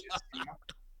 Coaches,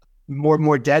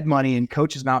 more dead money and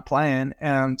coaches not playing.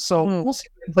 And so we'll see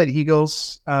when they play the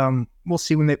Eagles. We'll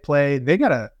see when they play. They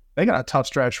got a tough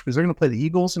stretch because they're going to play the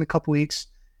Eagles in a couple weeks.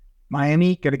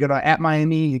 Miami, got to go at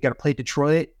Miami. You got to play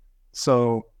Detroit.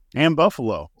 So And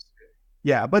Buffalo.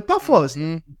 yeah, but Buffalo,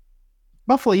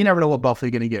 you never know what Buffalo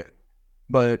you're going to get.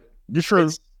 But You're true.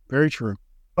 Very true.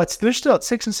 But they're still at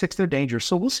 6-6. They're dangerous.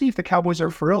 So we'll see if the Cowboys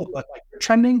are for real. But they're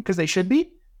trending because they should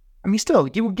be. I mean, still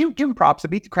give them props to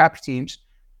beat the crappy teams.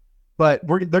 But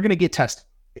they're going to get tested.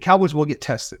 The Cowboys will get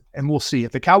tested, and we'll see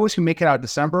if the Cowboys can make it out in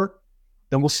December.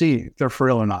 Then we'll see if they're for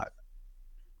real or not.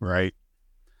 Right.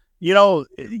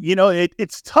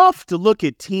 It's tough to look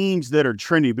at teams that are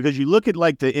trending because you look at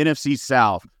like the NFC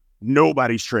South,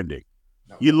 nobody's trending.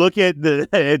 No. You look at the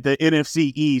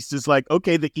NFC East, it's like,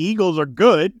 okay, the Eagles are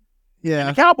good. Yeah.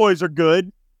 And the Cowboys are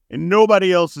good, and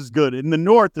nobody else is good. In the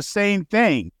North, the same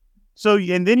thing. So,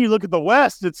 and then you look at the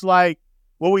West, it's like,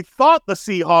 well, we thought the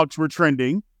Seahawks were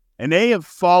trending, and they have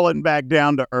fallen back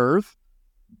down to earth.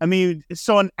 I mean,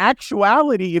 so in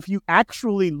actuality, if you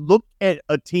actually look at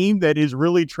a team that is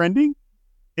really trending,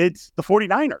 it's the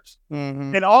 49ers.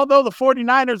 Mm-hmm. And although the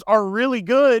 49ers are really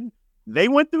good, they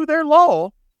went through their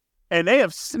lull, and they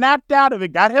have snapped out of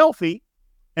it, got healthy,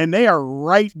 and they are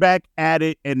right back at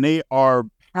it, and they are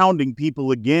pounding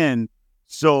people again.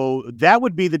 So that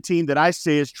would be the team that I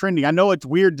say is trending. I know it's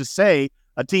weird to say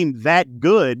a team that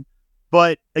good,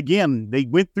 but again, they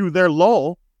went through their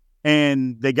lull,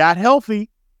 and they got healthy,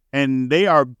 and they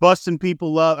are busting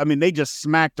people up. I mean, they just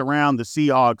smacked around the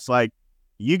Seahawks like,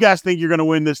 you guys think you're going to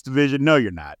win this division? No,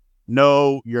 you're not.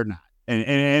 No, you're not.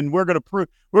 And we're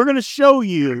going to show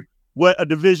you what a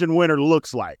division winner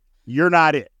looks like. You're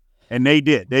not it. And they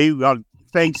did. They on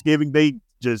Thanksgiving, they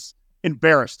just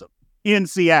embarrassed them in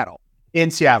Seattle.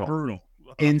 Brutal.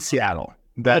 In Seattle.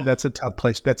 That's a tough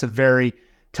place. That's a very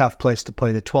tough place to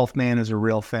play. The 12th man is a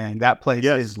real thing. That place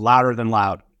is louder than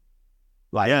loud.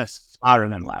 Louder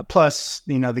than loud. Plus,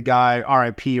 the guy,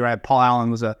 RIP, right? Paul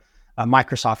Allen was a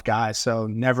Microsoft guy, so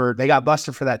they got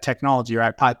busted for that technology,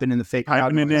 right? Piping in the fake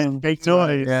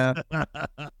noise. Yeah.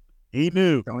 He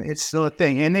knew. So it's still a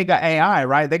thing. And they got AI,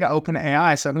 right? They got open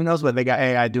AI, so who knows what they got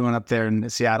AI doing up there in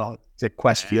Seattle. It's at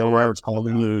Quest Field, wherever it's called.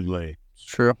 Absolutely. It's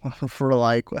true. For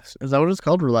ReliaQuest. Is that what it's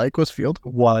called? ReliaQuest Field?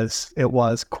 It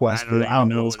was Quest. I don't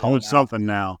know. It's called something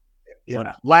now.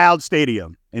 Yeah. Loud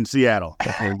stadium in Seattle.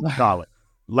 Call it.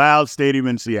 Loud stadium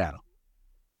in Seattle.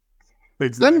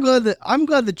 I'm glad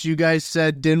that you guys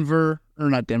said Dallas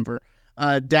and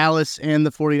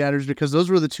the 49ers, because those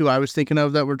were the two I was thinking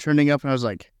of that were trending up, and I was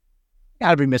like,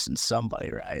 gotta be missing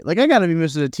somebody, right? Like, I gotta be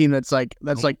missing a team that's like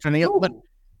trending up. But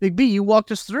Big B, you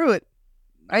walked us through it.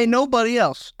 Ain't nobody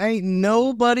else in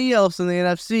the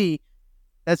NFC.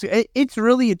 It's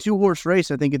really a 2-horse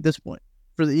race, I think, at this point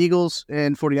for the Eagles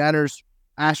and 49ers.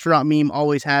 Astronaut meme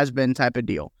always has been type of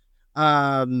deal.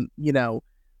 When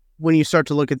you start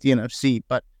to look at the NFC,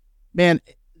 but man,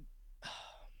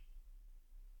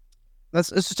 that's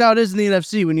just how it is in the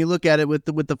NFC. When you look at it with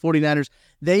the 49ers,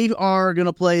 they are going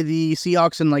to play the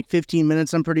Seahawks in like 15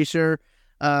 minutes, I'm pretty sure,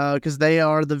 because they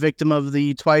are the victim of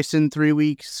the twice in 3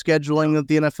 week scheduling that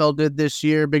the NFL did this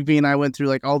year. Big B and I went through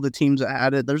like all the teams that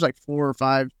had it. There's like 4 or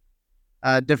 5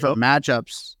 different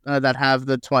matchups that have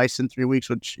the twice in 3 weeks,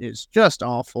 which is just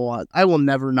awful. I will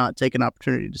never not take an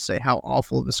opportunity to say how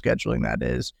awful the scheduling that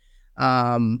is.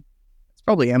 It's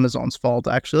probably Amazon's fault,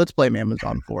 actually. Let's blame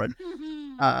Amazon for it.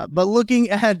 But looking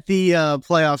at the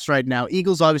playoffs right now,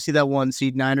 Eagles obviously that 1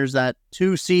 seed, Niners that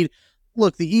 2 seed.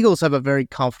 Look, the Eagles have a very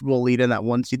comfortable lead in that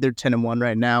 1 seed. They're 10-1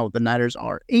 right now. The Niners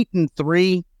are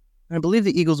 8-3. I believe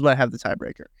the Eagles might have the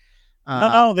tiebreaker.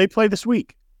 No, they play this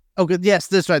week. Oh, good. Yes,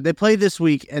 that's right. They play this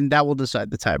week, and that will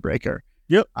decide the tiebreaker.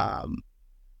 Yep.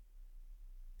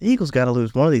 The Eagles got to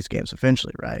lose one of these games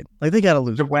eventually, right? Like, they got to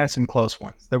lose. They're winning some close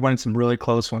ones. They're winning some really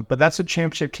close ones. But that's what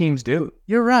championship teams do.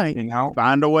 You're right. You know?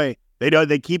 Find a way.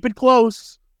 They keep it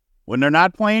close. When they're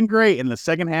not playing great in the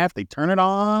second half, they turn it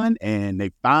on and they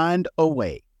find a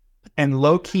way. And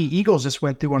low-key, Eagles just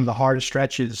went through one of the hardest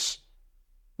stretches,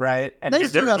 right? And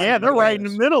They're right in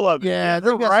the middle of it. Yeah,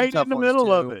 they're right in the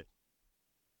middle of it.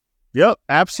 Yep,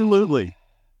 absolutely.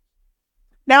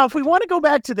 Now, if we want to go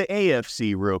back to the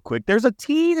AFC real quick, there's a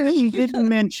team that you didn't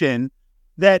mention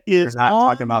that is not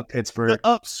on talking about Pittsburgh. the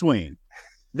upswing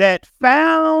that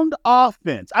found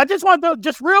offense. I just want to,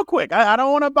 just real quick, I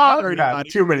don't want to bother anybody.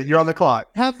 2 minutes. You're on the clock.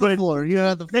 Have the floor. You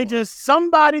have the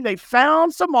floor. They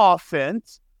found some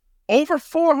offense, over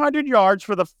 400 yards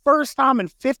for the first time in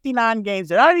 59 games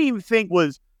that I didn't even think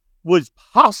was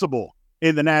possible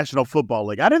in the National Football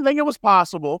League. I didn't think it was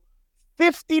possible.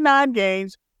 59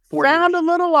 games, found a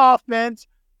little offense,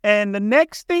 and the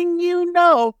next thing you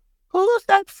know, who's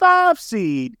that 5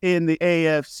 seed in the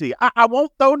AFC? I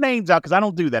won't throw names out because I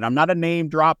don't do that. I'm not a name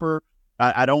dropper.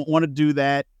 I don't want to do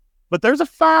that. But there's a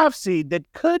 5 seed that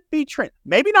could be trending.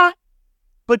 Maybe not,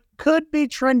 but could be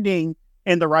trending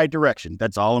in the right direction.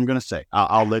 That's all I'm going to say.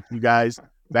 I'll let you guys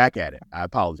back at it. I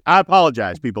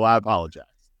apologize, people. I apologize.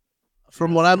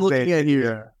 From what I'm looking at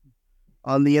here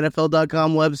on the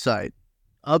NFL.com website,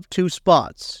 up 2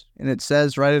 spots, and it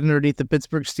says right underneath the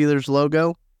Pittsburgh Steelers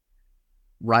logo,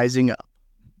 rising up.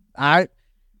 All right.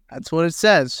 That's what it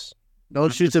says.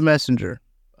 Don't shoot the messenger.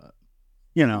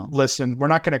 Listen, we're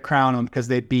not going to crown them because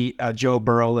they beat Joe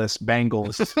Burrow-less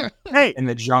Bengals Hey, in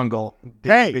the jungle.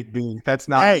 Hey. That's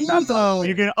not. hey, Not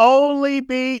you can only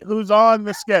beat who's on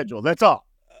the schedule. That's all.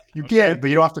 you can, but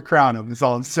you don't have to crown them. That's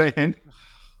all I'm saying.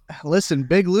 Listen,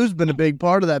 Big Lou's been a big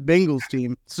part of that Bengals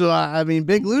team. So, I mean,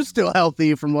 Big Lou's still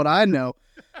healthy from what I know.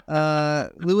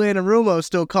 Lou Anarumo's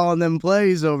still calling them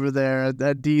plays over there at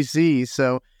DC.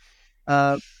 So,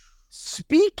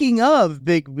 speaking of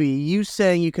Big B, you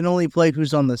saying you can only play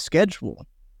who's on the schedule.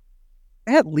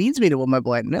 That leads me to what my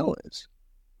blind nil is.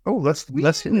 Oh, let's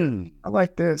I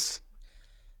like this.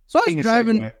 So I was Being a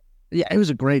driving. segue. Yeah, it was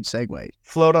a great segue.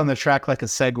 Float on the track like a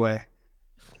Segway.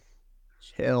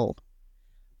 Chill.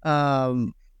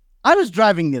 I was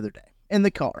driving the other day in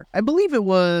the car. I believe it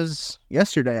was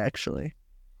yesterday, actually.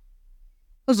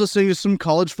 I was listening to some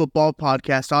college football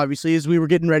podcast, obviously, as we were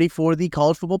getting ready for the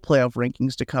college football playoff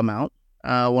rankings to come out.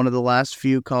 One of the last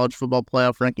few college football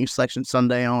playoff rankings selection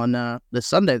Sunday on this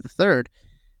Sunday, the 3rd. I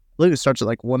believe it starts at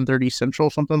like 1:30 Central,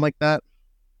 something like that.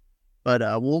 But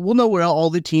we'll know where all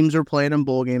the teams are playing in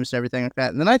bowl games and everything like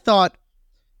that. And then I thought,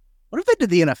 what if they did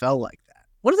the NFL like that?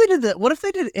 What if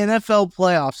they did NFL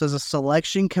playoffs as a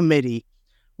selection committee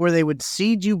where they would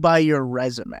seed you by your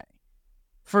resume?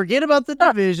 Forget about the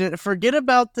division. Forget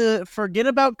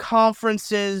about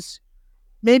conferences.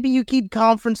 Maybe you keep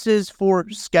conferences for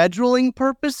scheduling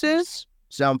purposes.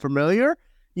 Sound familiar?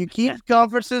 You keep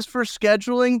conferences for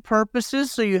scheduling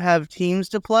purposes so you have teams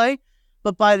to play.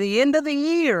 But by the end of the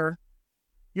year,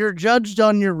 you're judged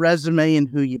on your resume and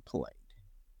who you played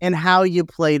and how you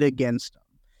played against them.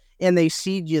 And they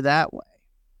seed you that way.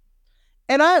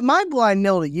 And my blind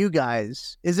nil to you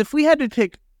guys is if we had to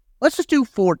pick, let's just do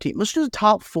 4 teams. Let's do the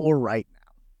top 4 right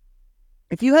now.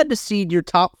 If you had to seed your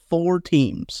top 4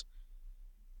 teams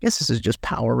guess this is just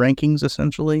power rankings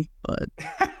essentially, but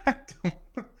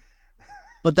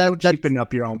Don't cheapen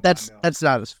up your own. that's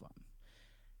not as fun.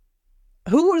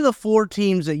 Who are the 4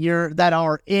 teams that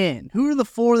are in? Who are the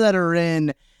 4 that are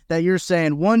in that you're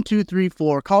saying 1, 2, 3,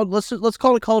 4? Let's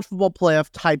call it a college football playoff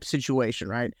type situation,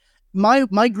 right?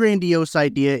 My grandiose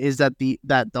idea is that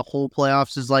the whole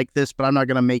playoffs is like this, but I'm not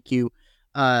gonna make you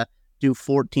do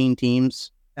 14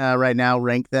 teams right now,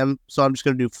 rank them. So I'm just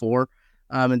gonna do 4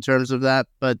 in terms of that.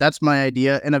 But that's my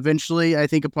idea, and eventually, I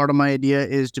think a part of my idea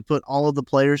is to put all of the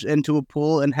players into a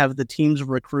pool and have the teams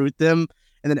recruit them.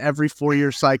 And then every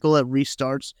 4-year cycle it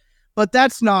restarts, but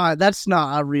that's not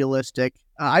realistic.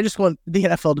 I just want the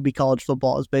NFL to be college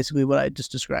football is basically what I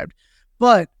just described.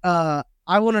 But I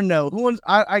want to know who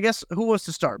wants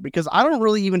to start, because I don't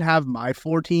really even have my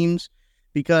 4 teams,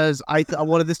 because I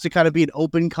wanted this to kind of be an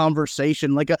open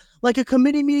conversation, like a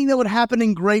committee meeting that would happen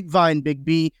in Grapevine, Big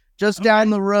B, just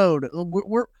down the road.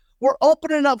 We're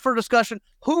opening up for discussion.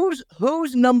 Who's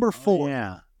number 4?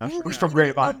 Yeah. Who's from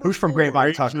Grapevine? Who's from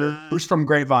Grapevine, Tucker? Who's from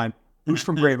Grapevine? Who's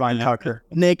from Grapevine, Tucker?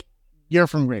 Nick, you're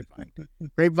from Grapevine.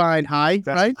 Grapevine High,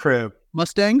 That's right? the crib.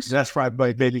 Mustangs? That's right,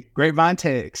 baby. Grapevine,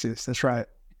 Texas. That's right.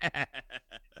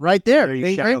 Right there. There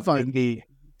you go, Grapevine. baby.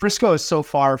 Frisco is so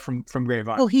far from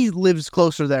Grapevine. Well, he lives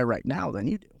closer there right now than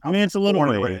you do. I mean, it's a little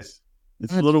Born ways.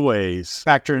 It's a little ways.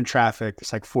 Factor in traffic,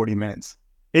 it's like 40 minutes.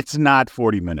 It's not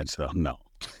 40 minutes, though. No.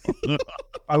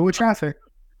 With traffic.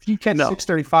 If you catch No.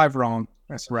 635 wrong,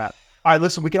 that's a wrap. All right,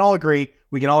 listen, we can all agree.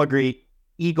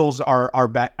 Eagles are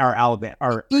Alabama,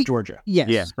 are Georgia. Yes.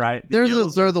 Yeah. Right? They're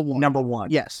the one. Number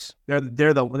 1. Yes.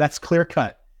 That's clear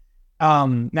cut.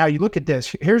 Now you look at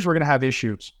this. Here's where we're gonna have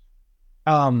issues.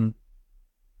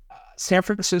 San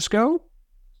Francisco,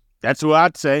 That's who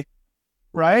I'd say.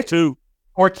 right? 2.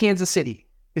 Or Kansas City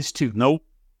is 2. Nope.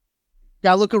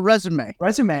 Gotta look at resume.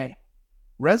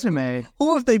 Resume.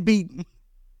 Who have they beaten?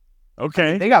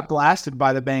 Okay. They got blasted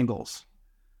by the Bengals.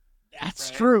 That's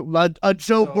true. A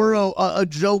Joe Burrow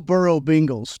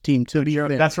Bengals team too.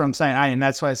 That's what I'm saying. And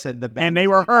that's why I said the Bengals. And they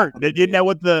were hurt. Isn't that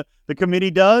what the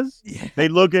committee does? Yeah. They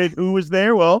look at who was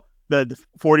there. Well, the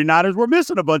 49ers were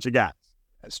missing a bunch of guys.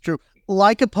 That's true.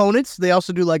 Like opponents, they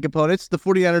also do like opponents. The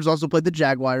 49ers also played the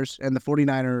Jaguars, and the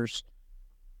 49ers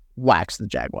waxed the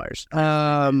Jaguars.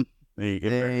 They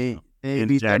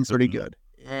beat them pretty good.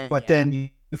 But then you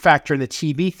factor the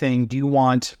TV thing. Do you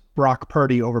want Brock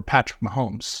Purdy over Patrick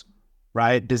Mahomes?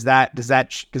 Right? Does that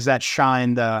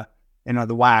shine the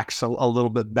wax a little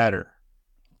bit better?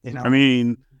 I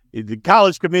mean, the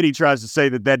college committee tries to say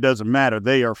that doesn't matter.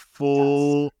 They are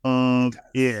full of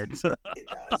it.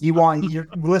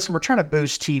 Listen, we're trying to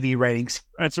boost TV ratings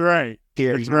That's right.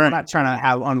 here. That's We're right. not trying to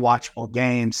have unwatchable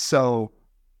games. So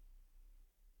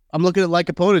I'm looking at like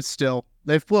opponents still.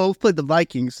 They've both played the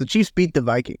Vikings. The Chiefs beat the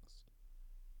Vikings.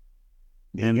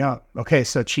 yeah. Okay,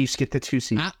 so Chiefs get the 2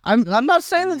 seed. I'm not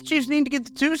saying that the Chiefs need to get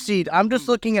the 2 seed. I'm just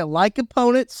looking at like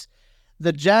opponents.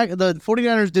 The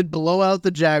 49ers did blow out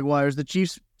the Jaguars. The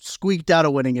Chiefs squeaked out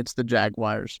a win against the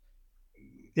Jaguars.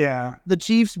 Yeah. The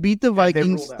Chiefs beat the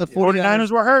Vikings. rolled out, The yeah.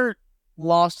 49ers were hurt.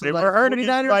 lost. They were hurt against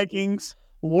the 49ers Vikings.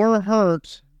 were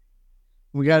hurt.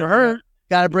 We got hurt.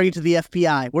 Got to bring it to the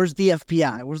FBI. Where's the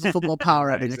FBI? Where's the football power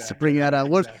evidence to bring that out?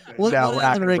 What No, we're not other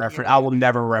gonna ranking? reference. I will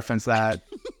never reference that.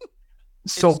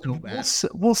 So so bad.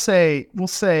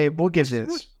 we'll give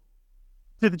this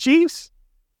To the Chiefs?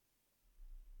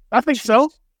 I think so.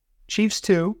 Chiefs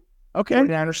 2, Okay.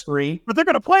 49ers 3. But they're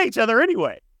going to play each other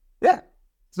anyway. Yeah.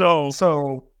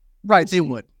 So Right, they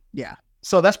would. Yeah.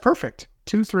 So that's perfect.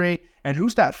 2, 3, and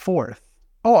who's that 4th?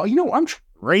 Oh, I'm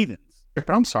Ravens.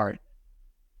 tripping. I'm sorry.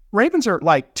 Ravens are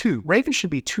like 2. Ravens should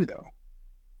be 2 though.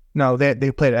 No, they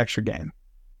played an extra game.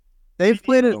 They've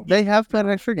played it. They have played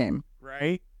an extra game.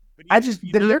 Right?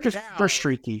 They're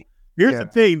streaky. Here's Yeah. the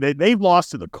thing. They've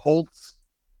lost to the Colts.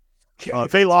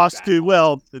 If they lost to,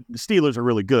 the Steelers are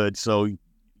really good, so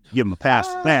give them a pass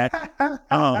for that.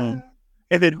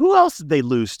 And then who else did they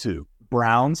lose to?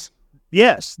 Browns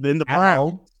Yes, then the at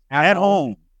Browns home. at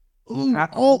home. Ooh,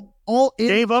 At all in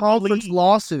Gave up a conference lead.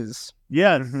 losses.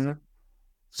 Yes. Mhm.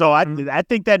 So I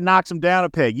think that knocks them down a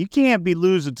peg. You can't be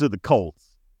losing to the Colts.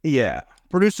 Yeah.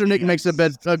 Producer Nick makes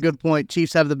a good point.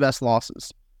 Chiefs have the best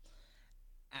losses.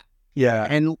 Yeah.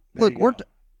 And There look, you go.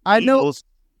 I know Eagles,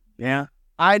 yeah.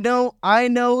 I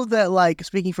know that, like,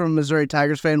 speaking from a Missouri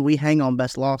Tigers fan, we hang on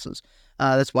best losses.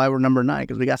 That's why we're number 9,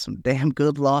 because we got some damn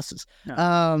good losses.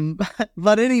 Yeah.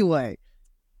 But anyway,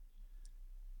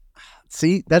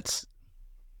 see, that's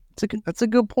a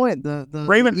good point. The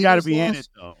Ravens got to Eagles be in lost.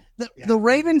 it, though. The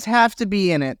Ravens have to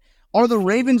be in it. Are the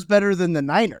Ravens better than the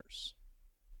Niners?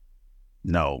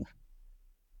 No.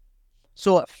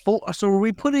 So at 4, so are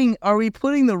we putting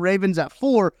the Ravens at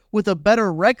 4 with a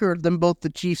better record than both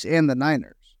the Chiefs and the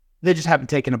Niners? They just haven't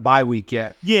taken a bye week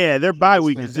yet. Yeah, their bye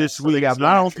week is this So they week. got So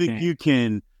I don't one extra think game. you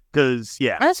can, because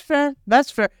That's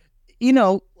fair. You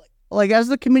know, like as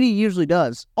the committee usually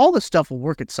does, all the stuff will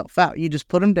work itself out. You just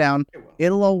put them down,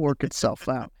 it'll all work itself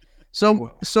out.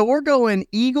 So we're going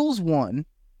Eagles 1,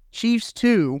 Chiefs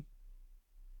 2,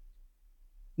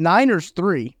 Niners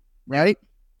 3, right?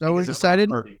 So we're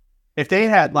decided. If they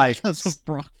had like Because of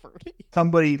Brock Purdy.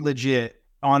 somebody legit,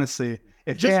 honestly,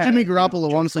 if they Just had- Jimmy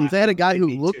Garoppolo, honestly, if they had a guy who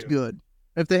looked good,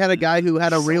 if they had a guy who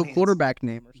had a So real handsome. quarterback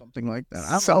name or something like that.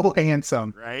 I don't so know.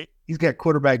 handsome, right? he's got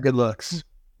quarterback good looks,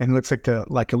 and looks like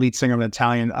a lead singer of an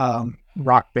Italian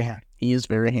rock band, He is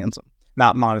very handsome.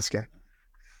 not Måneskin.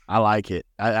 I like it.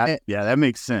 Yeah, that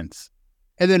makes sense.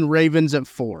 And then Ravens at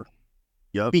 4.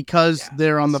 Yep. Because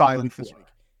they're on the bye Solid week this 4. week.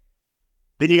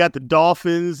 Then you got the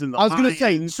Dolphins and the I was going to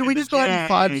say, Lions should we and just the go ahead and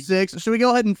 5, Jags. 6? Should we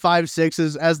go ahead and 5, 6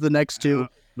 as the next two?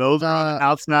 Those are on the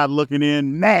outside looking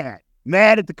in, mad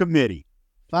at the committee.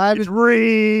 5 It's is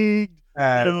rigged.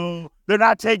 They're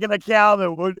not taking account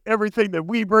of everything that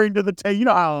we bring to the table. You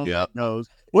know how it goes.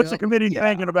 What's the committee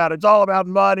thinking about? It's all about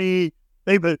money.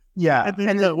 They can't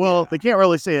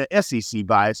really say an SEC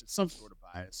bias. It's some sort of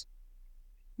bias.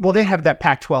 Well, they have that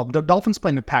Pac-12. The Dolphins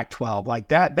playing the Pac-12 like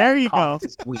that. There you go.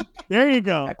 conference is weak. There you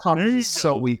go. That conference is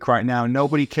so weak right now.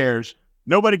 Nobody cares.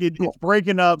 It's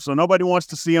breaking up, so nobody wants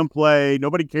to see them play.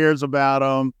 Nobody cares about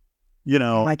them. You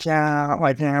know, we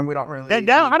don't really. and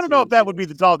now I don't know if that would be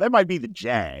the Dolphins. That might be the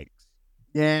Jags.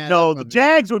 Yeah. No, the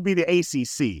Jags would be the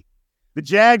ACC. The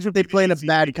Jags would They be play in a the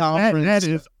bad ACC. conference. That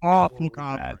is awful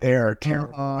conference. They're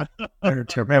terrible. They're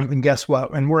terrible. And guess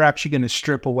what? And we're actually going to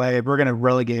strip away. We're going to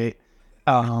relegate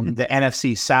the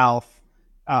NFC South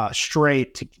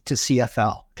straight to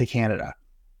CFL, to Canada.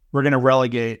 We're going to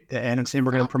relegate the NFC, and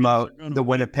we're going to promote the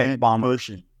Winnipeg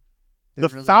Bombers. The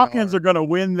Falcons are going to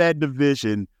win that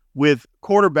division with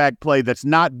quarterback play that's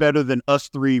not better than us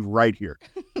three right here.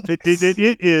 It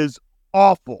is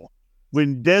awful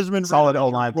when Desmond Solid Ridder,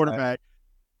 O-line quarterback.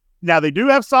 Now they do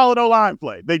have solid O-line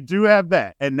play. They do have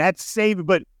that, and that's saving,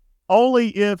 but only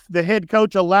if the head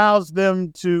coach allows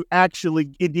them to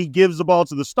actually. He gives the ball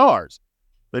to the stars.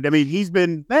 But I mean, he's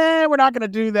been. We're not going to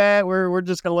do that. We're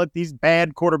just going to let these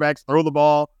bad quarterbacks throw the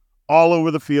ball all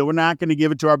over the field. We're not going to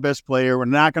give it to our best player. We're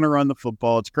not going to run the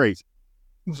football. It's crazy.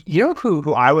 You know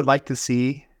who I would like to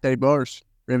see? Teddy Bars.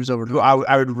 Ravens over. Who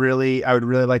I would really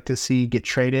like to see get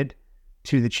traded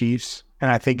to the Chiefs,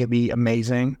 and I think it'd be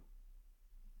amazing.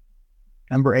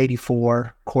 Number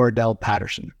 84, Cordell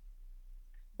Patterson.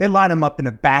 They line him up in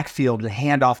the backfield to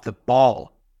hand off the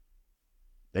ball.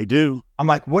 They do. I'm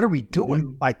like, what are we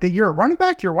doing? Like, you're a running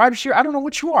back, you're a wide receiver. I don't know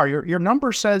what you are. Your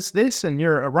number says this, and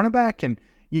you're a running back, and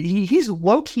he's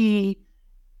low key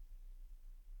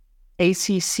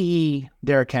ACC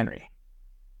Derrick Henry.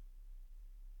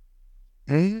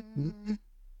 I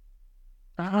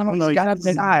don't know. He's got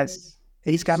big eyes.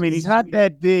 He's not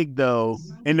that big though,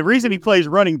 and the reason he plays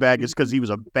running back is because he was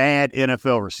a bad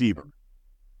NFL receiver.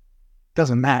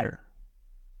 Doesn't matter.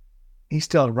 He's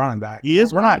still a running back. He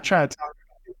is. We're not trying to talk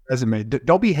about your resume.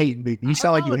 Don't be hating me. You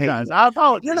sound like you hate me. I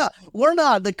apologize. We're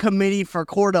not the committee for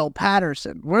Cordell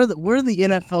Patterson. We're the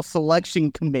NFL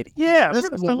selection committee. Yeah, This we're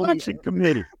the is what we selection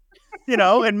committee.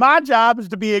 And my job is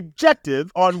to be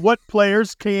objective on what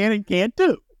players can and can't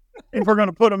do. If we're going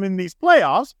to put them in these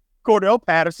playoffs, Cordell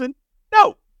Patterson,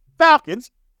 no.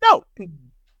 Falcons, no.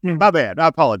 My bad. I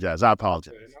apologize.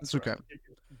 That's okay.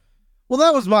 Well,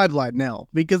 that was my blind nail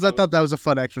because I thought that was a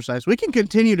fun exercise. We can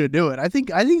continue to do it. I think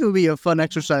it would be a fun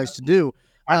exercise to do.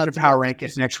 After power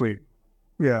rankings next week.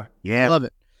 Yeah. Yeah. Love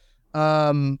it.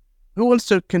 Who wants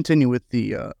to continue with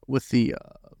the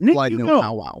Nick, blind you nail go.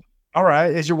 powwow? All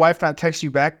right. Is your wife not text you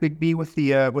back, Big B, with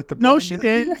the No, she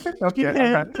did. Okay. She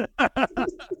did.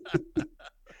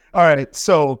 All right.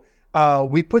 So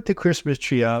we put the Christmas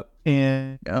tree up,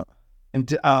 and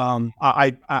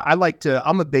I like to.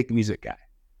 I'm a big music guy,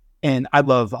 and I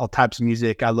love all types of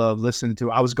music. I love listening to.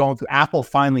 I was going through Apple.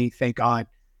 Finally, thank God,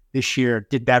 this year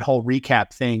did that whole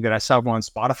recap thing that I saw everyone on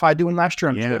Spotify doing last year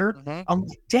on Twitter. Mhm. I'm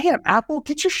like, damn, Apple,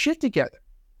 get your shit together.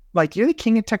 Like, you're the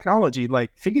king of technology.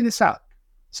 Like, figure this out.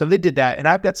 So they did that, and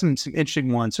I've got some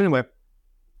interesting ones. So anyway,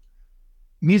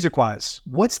 music-wise,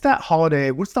 what's the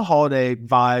holiday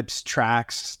vibes,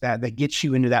 tracks that gets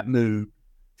you into that mood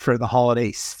for the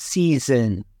holiday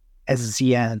season as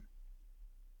the end?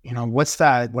 What's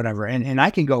that, whatever. And I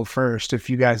can go first if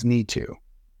you guys need to.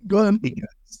 Go ahead.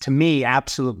 Because to me,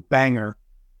 absolute banger.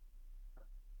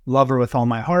 Love her with all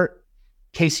my heart.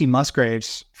 Casey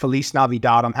Musgraves, Feliz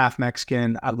Navidad. I'm half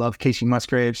Mexican. I love Casey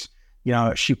Musgraves. you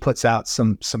know, she puts out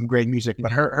some great music,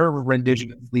 but her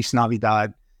rendition of Feliz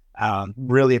Navidad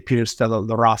really appears to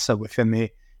the Raza within me,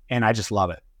 and I just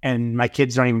love it. And my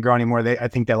kids don't even grow anymore. I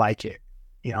think they like it,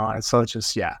 you know, and so it's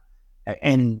just,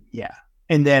 and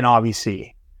then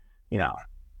obviously, you know,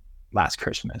 Last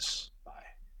Christmas by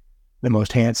the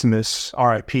most handsomest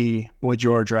R.I.P. Boy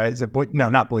George, right? Is it Boy? No,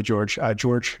 not Boy George.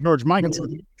 George Michael.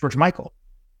 George Michael.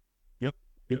 Yep.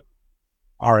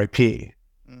 R.I.P.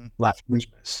 Last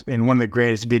Christmas, in one of the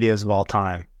greatest videos of all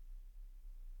time.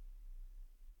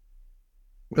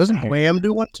 Doesn't Wham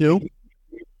do one too?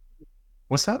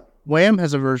 What's that? Wham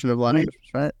has a version of Last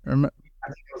Christmas, right? I think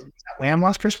it was Wham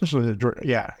Last Christmas?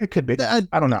 It could be. I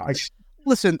don't know.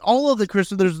 Listen, all of the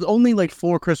Christmas, there's only like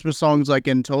 4 Christmas songs like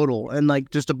in total, and like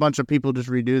just a bunch of people just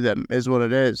redo them is what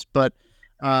it is. But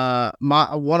one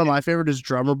of my favorite is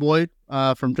Drummer Boy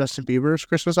from Justin Bieber's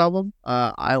Christmas album.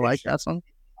 I like that song.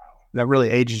 That really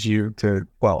ages you to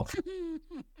 12.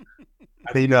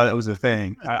 I didn't know that was a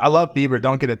thing. I love Bieber.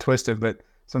 Don't get it twisted, but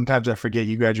sometimes I forget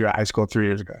you graduated high school 3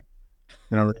 years ago.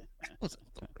 You know,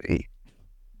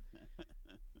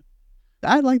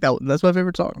 I like that one. That's my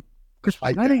favorite song.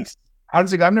 Christmas Night. How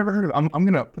does it go? I've never heard of it. I'm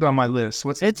gonna put it on my list.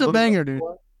 It's a banger, dude.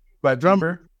 By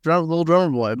Little Drummer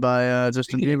Boy by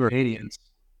Justin Bieber. Canadians.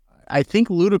 I think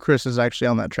Ludacris is actually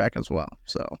on that track as well.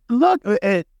 So look,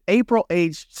 April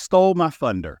H stole my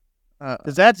thunder.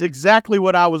 Because that's exactly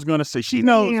what I was going to say. She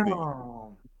knows me.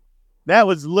 That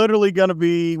was literally going to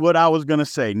be what I was going to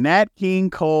say. Nat King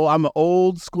Cole. I'm an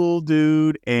old school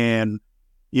dude. And,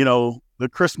 you know, the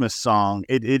Christmas song,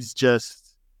 it's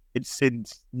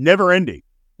never ending.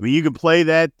 I mean, you can play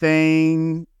that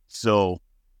thing. So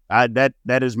that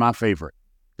is my favorite.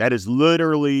 That is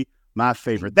literally my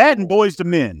favorite. That and Boys to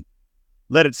Men,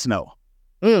 Let It Snow.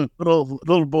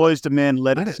 Little Boys to Men,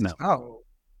 Let It Snow. Oh.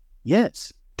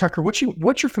 Yes. Tucker, what's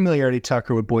your familiarity,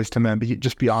 Tucker, with Boys to Men?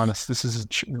 Just be honest. This is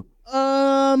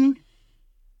I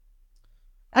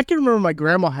can remember my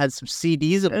grandma had some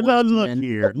CDs of Boys to Men.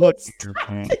 Look here,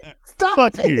 man.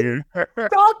 Stop here.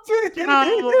 Stop it.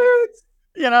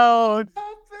 You know,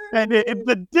 and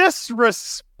the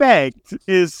disrespect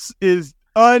is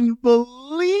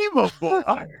unbelievable.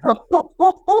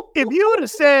 If you would have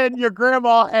said your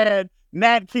grandma had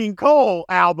Nat King Cole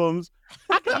albums,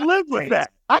 I can live with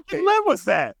that.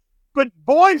 But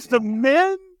Boys to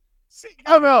Men?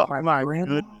 My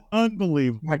grandma.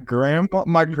 Unbelievable. My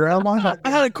grandma. I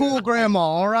had a cool grandma,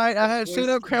 all right? I had shoot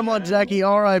up Grandma Jackie,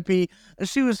 R.I.P. And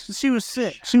she was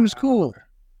sick. She was cool.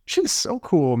 She's so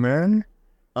cool, man.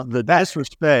 The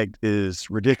disrespect is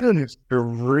ridiculous.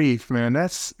 Grief, man.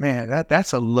 That's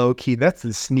a low key. That's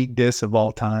the sneak diss of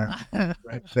all time,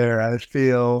 right there. I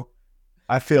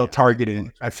feel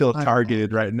targeted. I feel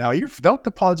targeted right now. You don't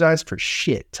apologize for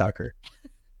shit, Tucker.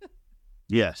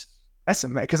 Yes, that's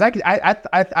amazing. Because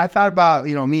I thought about,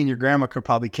 you know, me and your grandma could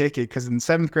probably kick it. Because in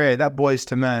 7th grade, that Boys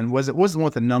to Men wasn't the one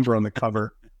with a number on the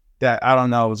cover. That I don't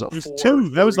know. It was 2.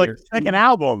 That was like the second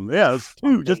album. Yeah, it was 2.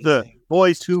 Amazing. Just the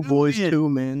Boys to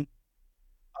Men.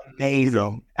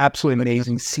 Amazing, absolutely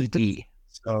amazing CD.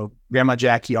 So Grandma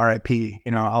Jackie, R.I.P.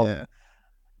 You know,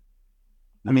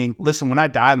 I mean, listen, when I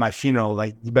die at my funeral,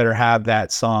 like, you better have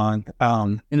that song.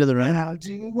 Into the Rain. How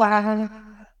do I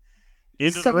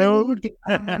Into the Road?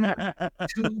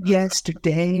 to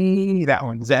yesterday. That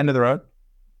one. Is that End of the Road?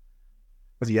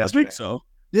 Was it yesterday? I think so.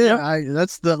 Yeah,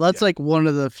 that's like one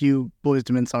of the few Boys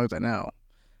to Men songs I know.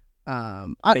 I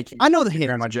know the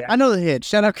hits. I know the hits.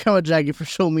 Shout out Grandma Jackie for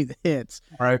showing me the hits.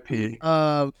 R.I.P.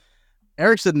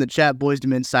 Eric said in the chat, Boys to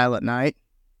Men, Silent Night.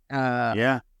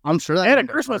 Yeah. I'm sure that had a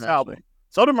Christmas album.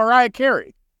 So did Mariah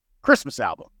Carey. Christmas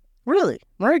album. Really?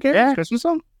 Mariah Carey's Christmas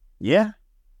song? Yeah.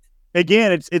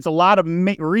 Again, it's a lot of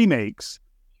remakes.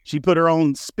 She put her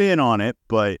own spin on it,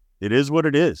 but it is what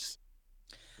it is.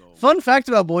 Fun fact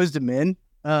about Boys to Men,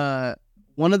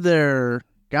 one of their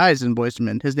guys in Boys to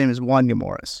Men, his name is Wanya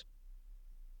Morris.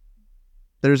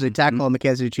 There's a tackle on the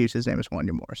Kansas City Chiefs. His name is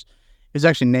Wanya Morris. He's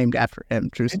actually named after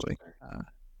him, truthfully. I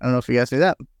don't know if you guys knew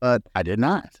that, but I did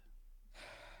not.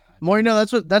 More you know,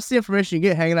 that's the information you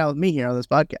get hanging out with me here on this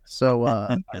podcast. So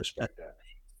I respect that.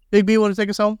 Big B, want to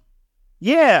take us home?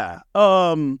 Yeah.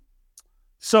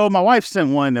 So my wife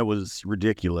sent one that was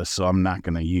ridiculous, so I'm not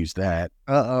going to use that.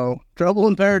 Trouble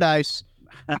in Paradise.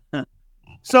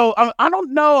 So I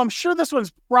don't know. I'm sure this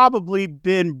one's probably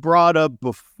been brought up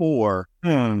before.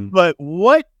 But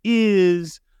what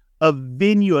is a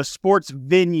sports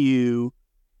venue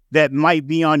that might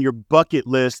be on your bucket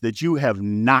list that you have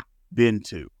not been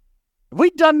to? Have we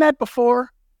done that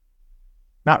before?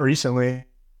 Not recently.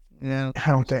 Yeah.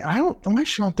 I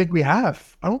actually don't think we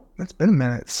have. It's been a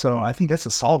minute. So I think that's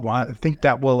a solid one. I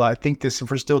think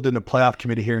if we're still doing the playoff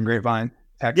committee here in Grapevine,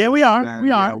 Texas. Yeah, we are. Then,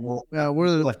 We are. We'll We're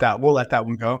let that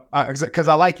one go. Cause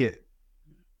I like it.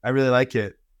 I really like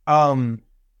it.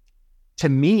 To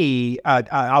me,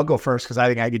 I'll go first because I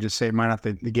think I could just say mine off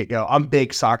the get go. I'm a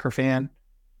big soccer fan.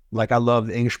 Like I love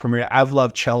the English Premier. I've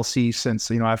loved Chelsea since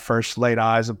I first laid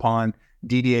eyes upon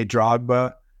Didier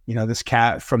Drogba. This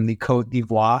cat from the Côte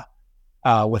d'Ivoire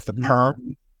with the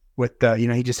perm, with the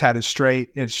he just had his straight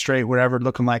whatever,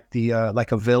 looking like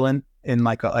like a villain in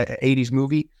like a 80s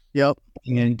movie. Yep.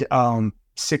 And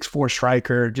 6'4"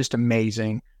 striker, just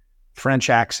amazing. French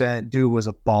accent, dude was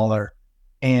a baller,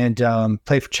 and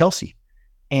played for Chelsea.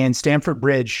 And Stamford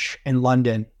Bridge in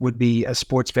London would be a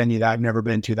sports venue that I've never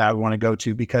been to that I would want to go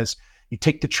to, because you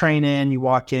take the train in, you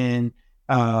walk in,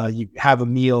 you have a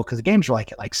meal, because the games are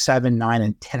at 7, 9,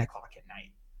 and 10 o'clock at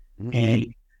night. Mm-hmm. And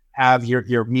you have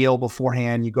your meal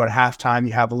beforehand. You go to halftime,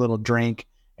 you have a little drink,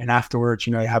 and afterwards,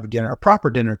 you have a dinner, a proper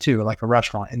dinner too, like a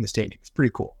restaurant in the stadium. It's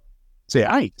pretty cool. So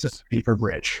yeah, it's a Stamford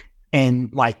Bridge. And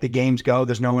the games go,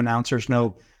 there's no announcers,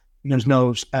 there's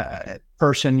no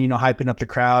person, hyping up the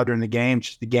crowd during the game. It's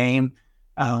just the game.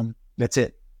 That's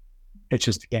it. It's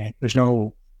just the game. There's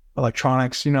no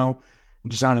electronics,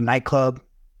 just on a nightclub.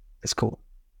 It's cool.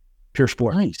 Pure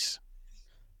sport. Nice.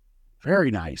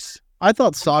 Very nice. I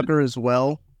thought soccer as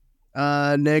well.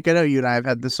 Nick, I know you and I have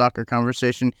had this soccer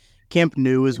conversation. Camp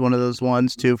Nou is one of those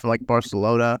ones too, for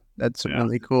Barcelona. That's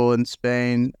really cool in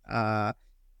Spain.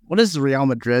 What is Real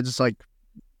Madrid? It's like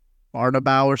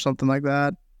Bernabeu or something like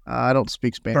that. I don't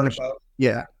speak Spanish. Bernabeu.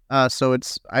 Yeah. So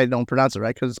I don't pronounce it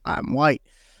right because I'm white.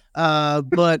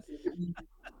 But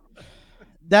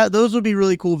those would be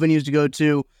really cool venues to go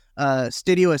to.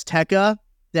 Stadio Azteca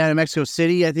down in Mexico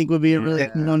City, I think would be really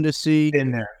fun to see.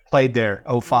 Been there, played there,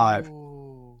 05.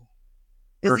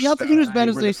 Is the altitude as bad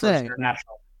as they say?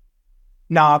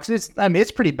 No, because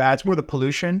it's pretty bad. It's more the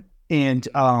pollution, and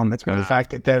it's more the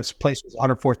fact that this place was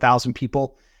 104,000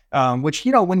 people. Which,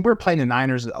 when we were playing the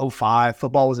Niners at 05,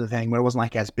 football was a thing, but it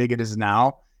wasn't as big as it is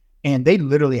now. And they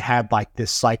literally had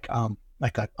this a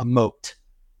moat.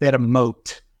 They had a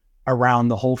moat around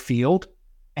the whole field.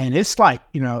 And it's it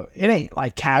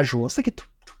ain't casual. It's like a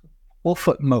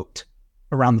 12-foot moat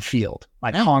around the field,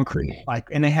 concrete.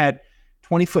 And they had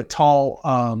 20-foot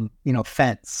tall,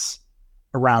 fence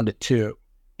around it too.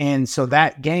 And so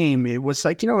that game, it was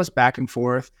it was back and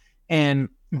forth. And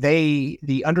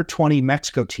the under 20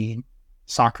 Mexico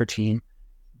soccer team,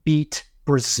 beat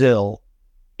Brazil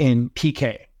in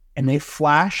PK, and they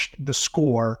flashed the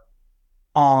score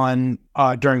on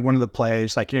during one of the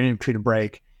plays, in between a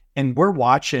break, and we're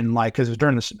watching because it was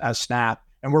during a snap,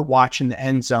 and we're watching the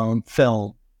end zone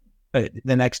film the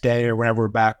next day or whenever we're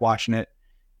back watching it,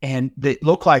 and it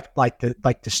looked like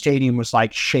the stadium was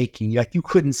shaking, you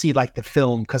couldn't see the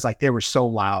film because they were so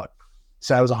loud.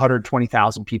 So that was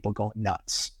 120,000 people going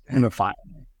nuts in the final.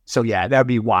 So yeah, that'd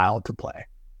be wild to play.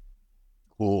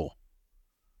 Cool.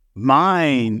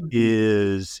 Mine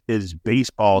is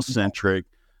baseball centric,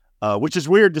 which is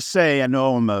weird to say. I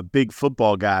know I'm a big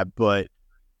football guy, but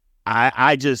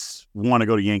I just want to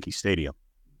go to Yankee Stadium.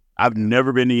 I've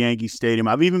never been to Yankee Stadium.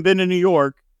 I've even been to New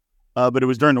York, but it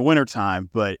was during the wintertime.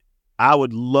 But I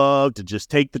would love to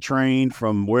just take the train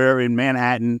from where in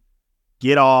Manhattan,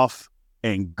 get off,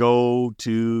 and go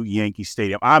to Yankee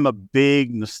Stadium. I'm a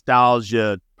big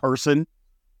nostalgia person.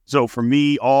 So for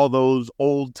me, all those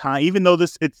old time, even though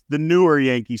it's the newer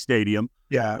Yankee Stadium.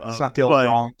 Yeah, it's not the old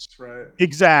Bronx, right?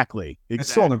 Exactly.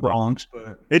 It's still in the Bronx.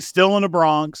 But it's still in the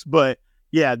Bronx. But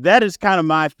yeah, that is kind of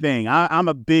my thing. I'm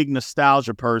a big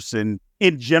nostalgia person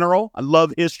in general. I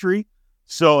love history.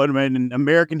 So in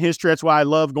American history, that's why I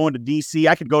love going to D.C.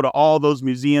 I could go to all those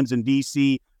museums in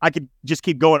D.C. I could just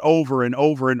keep going over and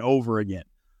over and over again.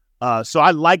 So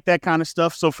I like that kind of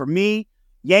stuff. So for me,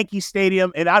 Yankee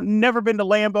Stadium, and I've never been to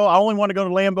Lambeau. I only want to go to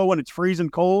Lambeau when it's freezing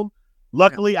cold.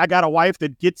 Luckily, I got a wife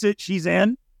that gets it. She's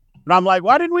in. But I'm like,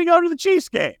 why didn't we go to the Chiefs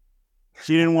game?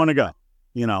 She didn't want to go,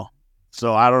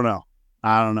 So I don't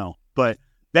know. But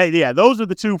those are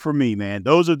the two for me, man.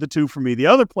 Those are the two for me. The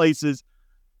other places,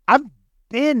 I've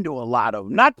been to a lot of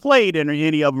them, not played in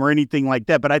any of them or anything like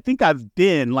that, but I think I've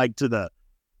been to the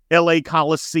LA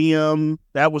Coliseum.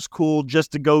 That was cool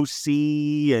just to go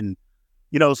see, and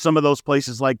some of those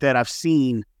places like that I've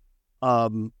seen.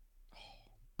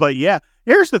 But yeah,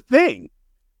 here's the thing.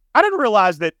 I didn't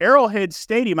realize that Arrowhead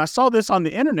Stadium, I saw this on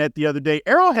the internet the other day,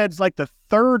 Arrowhead's the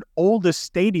third oldest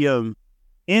stadium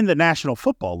in the National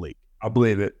Football League. I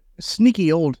believe it.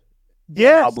 Sneaky old.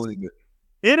 Yes. I believe it.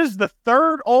 It is the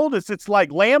third oldest. It's like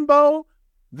Lambeau,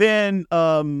 then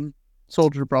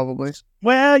Soldier probably.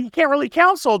 Well, you can't really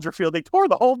count Soldier Field. They tore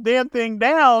the whole damn thing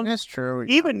down. That's true.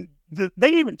 They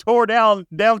even tore down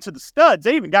to the studs.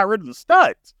 They even got rid of the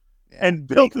studs and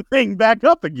built the thing back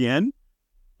up again.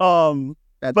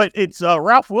 But it's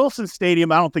Ralph Wilson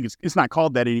Stadium. I don't think it's not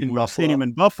called that anymore. Stadium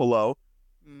in Buffalo.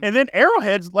 And then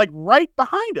Arrowhead's like right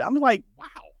behind it. I'm like, wow.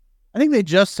 I think they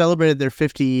just celebrated their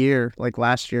 50 year, like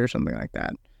last year or something like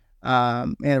that.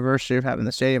 Anniversary of having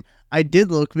the stadium. I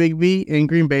did look, Big B, in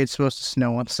Green Bay. It's supposed to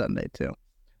snow on Sunday too.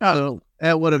 So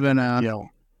that would have been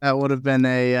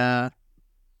a.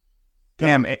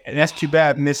 Damn, that's too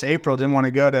bad. Miss April didn't want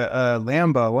to go to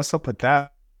Lambeau. What's up with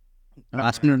that?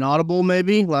 Last minute audible,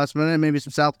 maybe. Last minute, maybe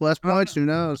some Southwest points. Who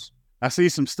knows? I see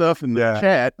some stuff in the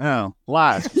chat. Oh,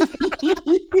 lies.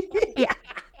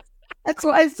 That's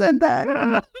why I said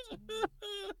that.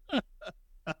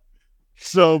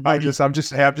 So I'm just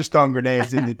throwing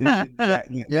grenades in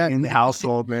the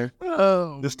household, man.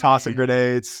 Just tossing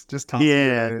grenades.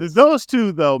 Grenades. Those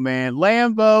two though, man.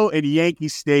 Lambeau and Yankee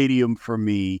Stadium for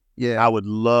me. Yeah, I would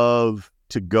love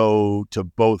to go to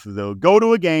both of those. Go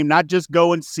to a game, not just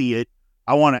go and see it.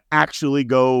 I want to actually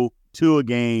go to a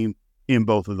game in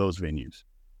both of those venues.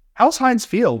 How's Heinz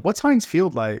Field? What's Heinz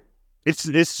Field like?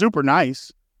 It's super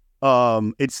nice.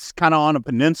 It's kind of on a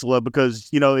peninsula because,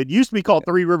 it used to be called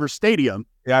Three Rivers Stadium.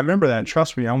 Yeah, I remember that.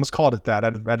 Trust me, I almost called it that.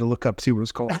 I had to look up, see what it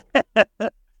was called.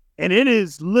 And it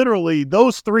is literally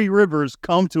those three rivers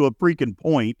come to a freaking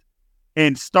point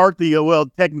and start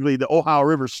technically the Ohio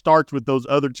River starts with those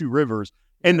other two rivers.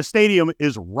 And the stadium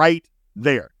is right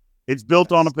there. It's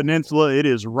built on a peninsula. It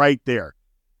is right there.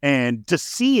 And to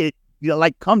see it,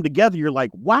 come together, you're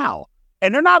like, wow.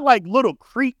 And they're not like little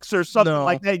creeks or something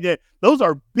like that. Those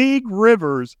are big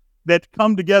rivers that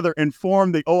come together and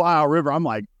form the Ohio River. I'm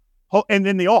like, and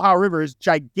then the Ohio River is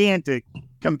gigantic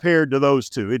compared to those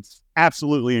two. It's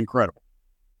absolutely incredible.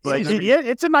 But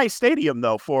it's a nice stadium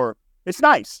though. It's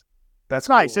nice. That's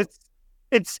nice. Cool.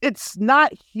 It's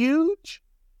not huge,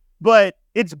 but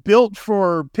it's built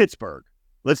for Pittsburgh.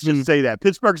 Let's just say that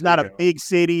Pittsburgh's not a big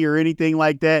city or anything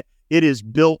like that. It is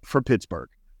built for Pittsburgh.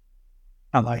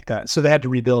 I like that. So they had to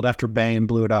rebuild after Bain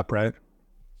blew it up, right?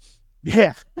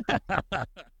 Yeah.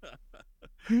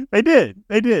 They did.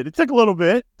 It took a little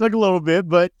bit,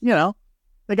 but,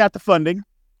 they got the funding.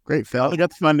 Great fella. They got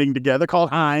the funding together, called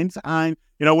Heinz. When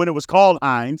it was called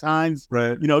Heinz,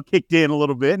 right. Kicked in a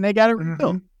little bit, and they got it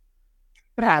rebuilt.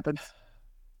 It happens.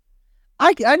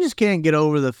 I just can't get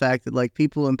over the fact that,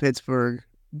 people in Pittsburgh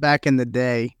back in the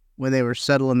day when they were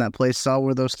settling that place saw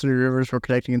where those three rivers were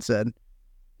connecting and said,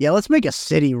 yeah, let's make a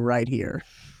city right here.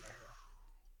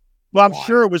 Well, I'm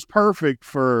sure it was perfect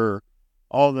for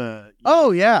all the...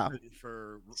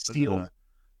 For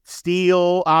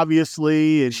steel,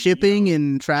 obviously. And shipping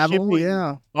and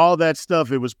travel, all that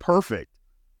stuff. It was perfect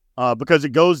because it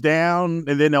goes down,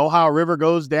 and then the Ohio River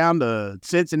goes down to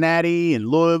Cincinnati and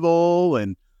Louisville,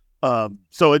 and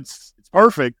so it's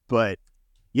perfect. But,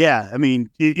 yeah, I mean,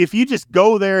 if you just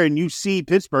go there and you see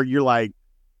Pittsburgh, you're like,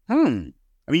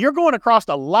 you're going across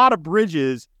a lot of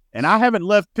bridges, and I haven't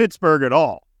left Pittsburgh at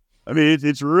all. I mean,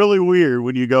 it's really weird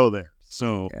when you go there.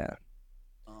 So, yeah.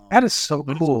 That is so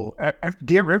cool.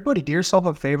 Everybody do yourself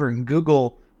a favor and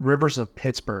Google Rivers of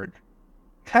Pittsburgh.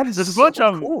 That is a bunch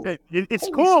of cool. It's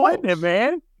cool, isn't it,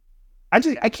 man?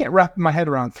 I can't wrap my head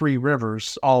around three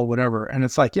rivers, all whatever. And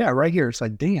it's like, yeah, right here. It's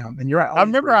like, damn. And you're at I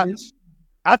remember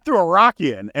I threw a rock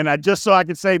in, and I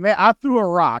could say, man, I threw a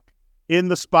rock in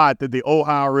the spot that the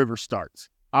Ohio River starts.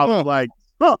 I was like,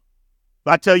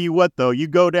 I tell you what, though, you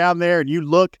go down there and you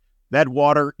look, that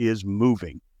water is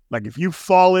moving. Like if you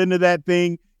fall into that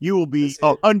thing, you will be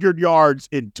 100 yards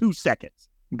in 2 seconds.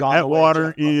 That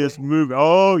water is moving.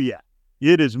 Oh, yeah.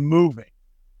 It is moving.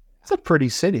 It's a pretty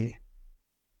city.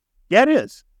 Yeah, it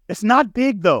is. It's not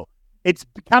big, though. It's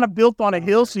kind of built on a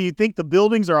hill, so you think the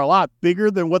buildings are a lot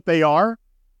bigger than what they are,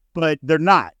 but they're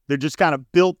not. They're just kind of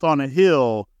built on a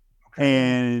hill.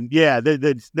 And, yeah,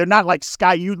 they're not like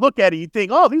sky. You look at it, you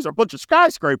think, oh, these are a bunch of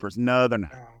skyscrapers. No, they're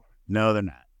not. No, they're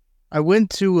not. I went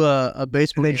to a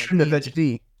baseball game at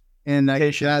PNC, and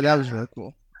that was really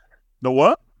cool. The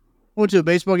what? I went to a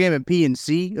baseball game at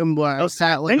PNC, and I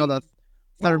sat on the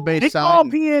third base side. They call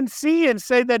PNC and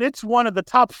say that it's one of the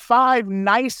top 5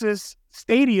 nicest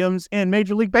stadiums in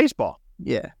Major League Baseball.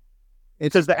 Yeah.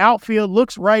 It says the outfield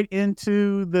looks right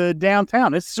into the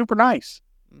downtown. It's super nice.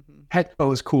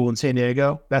 Petco is cool in San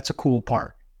Diego. That's a cool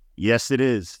park. Yes, it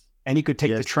is. And you could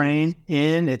take the train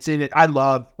in. It's in it. I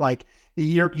love,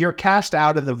 you're cast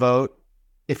out of the vote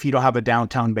if you don't have a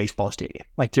downtown baseball stadium.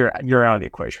 You're out of the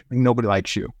equation. Nobody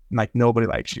likes you. Nobody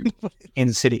likes you. In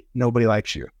the city, nobody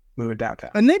likes you. moving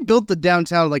downtown. And they built the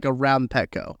downtown like around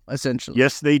Petco, essentially.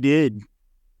 Yes, they did.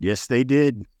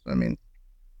 I mean,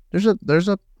 there's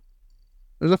a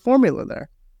formula there.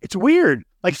 It's weird.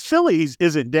 Like Phillies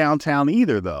isn't downtown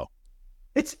either, though.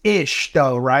 It's ish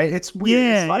though, right? It's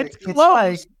weird. Yeah, it's it's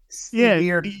like Yeah,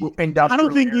 weird I industrial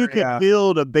don't think you area. could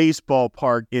build a baseball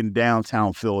park in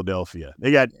downtown Philadelphia.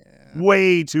 They got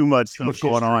way too much stuff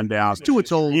going on down.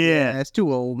 It's old. Yeah. It's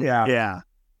too old. Yeah.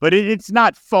 But it's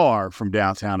not far from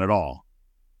downtown at all.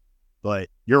 But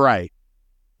you're right.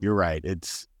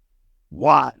 It's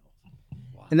wild.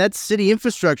 And that's city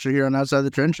infrastructure here on Outside the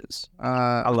Trenches.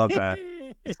 I love that.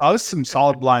 Oh, this is some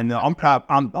solid blind nil. I'm proud.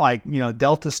 I'm like,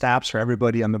 Delta snaps for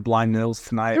everybody on the blind nils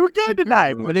tonight. They were good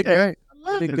tonight. We did great.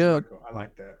 We did good. I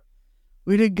like that.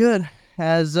 We did good.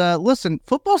 As listen,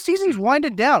 football season's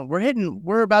winding down.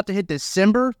 We're about to hit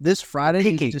December. This Friday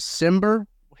Peaking. is December.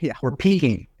 Yeah, We're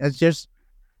peaking. that's just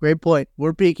great point.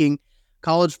 We're peaking.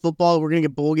 College football, we're gonna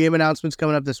get bowl game announcements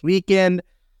coming up this weekend.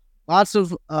 Lots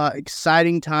of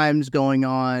exciting times going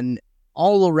on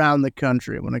all around the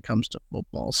country when it comes to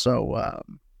football. So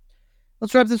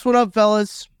let's wrap this one up,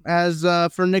 fellas. As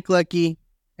for Nick Leckie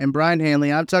and Brian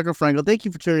Hanley, I'm Tucker Frankel. Thank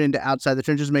you for tuning in to Outside the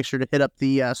Trenches. Make sure to hit up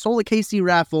the Solar KC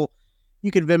raffle. You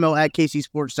can Venmo at KC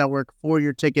Sports Network for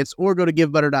your tickets, or go to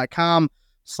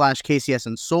givebutter.com/KCS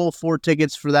and Soul for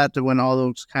tickets for that to win all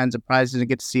those kinds of prizes and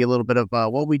get to see a little bit of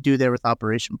what we do there with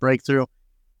Operation Breakthrough.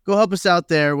 Go help us out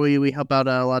there. We help out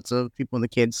lots of people in the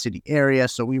Kansas City area,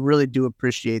 so we really do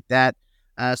appreciate that.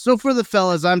 So for the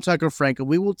fellas, I'm Tucker Frankel.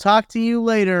 We will talk to you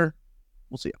later.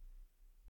 We'll see you.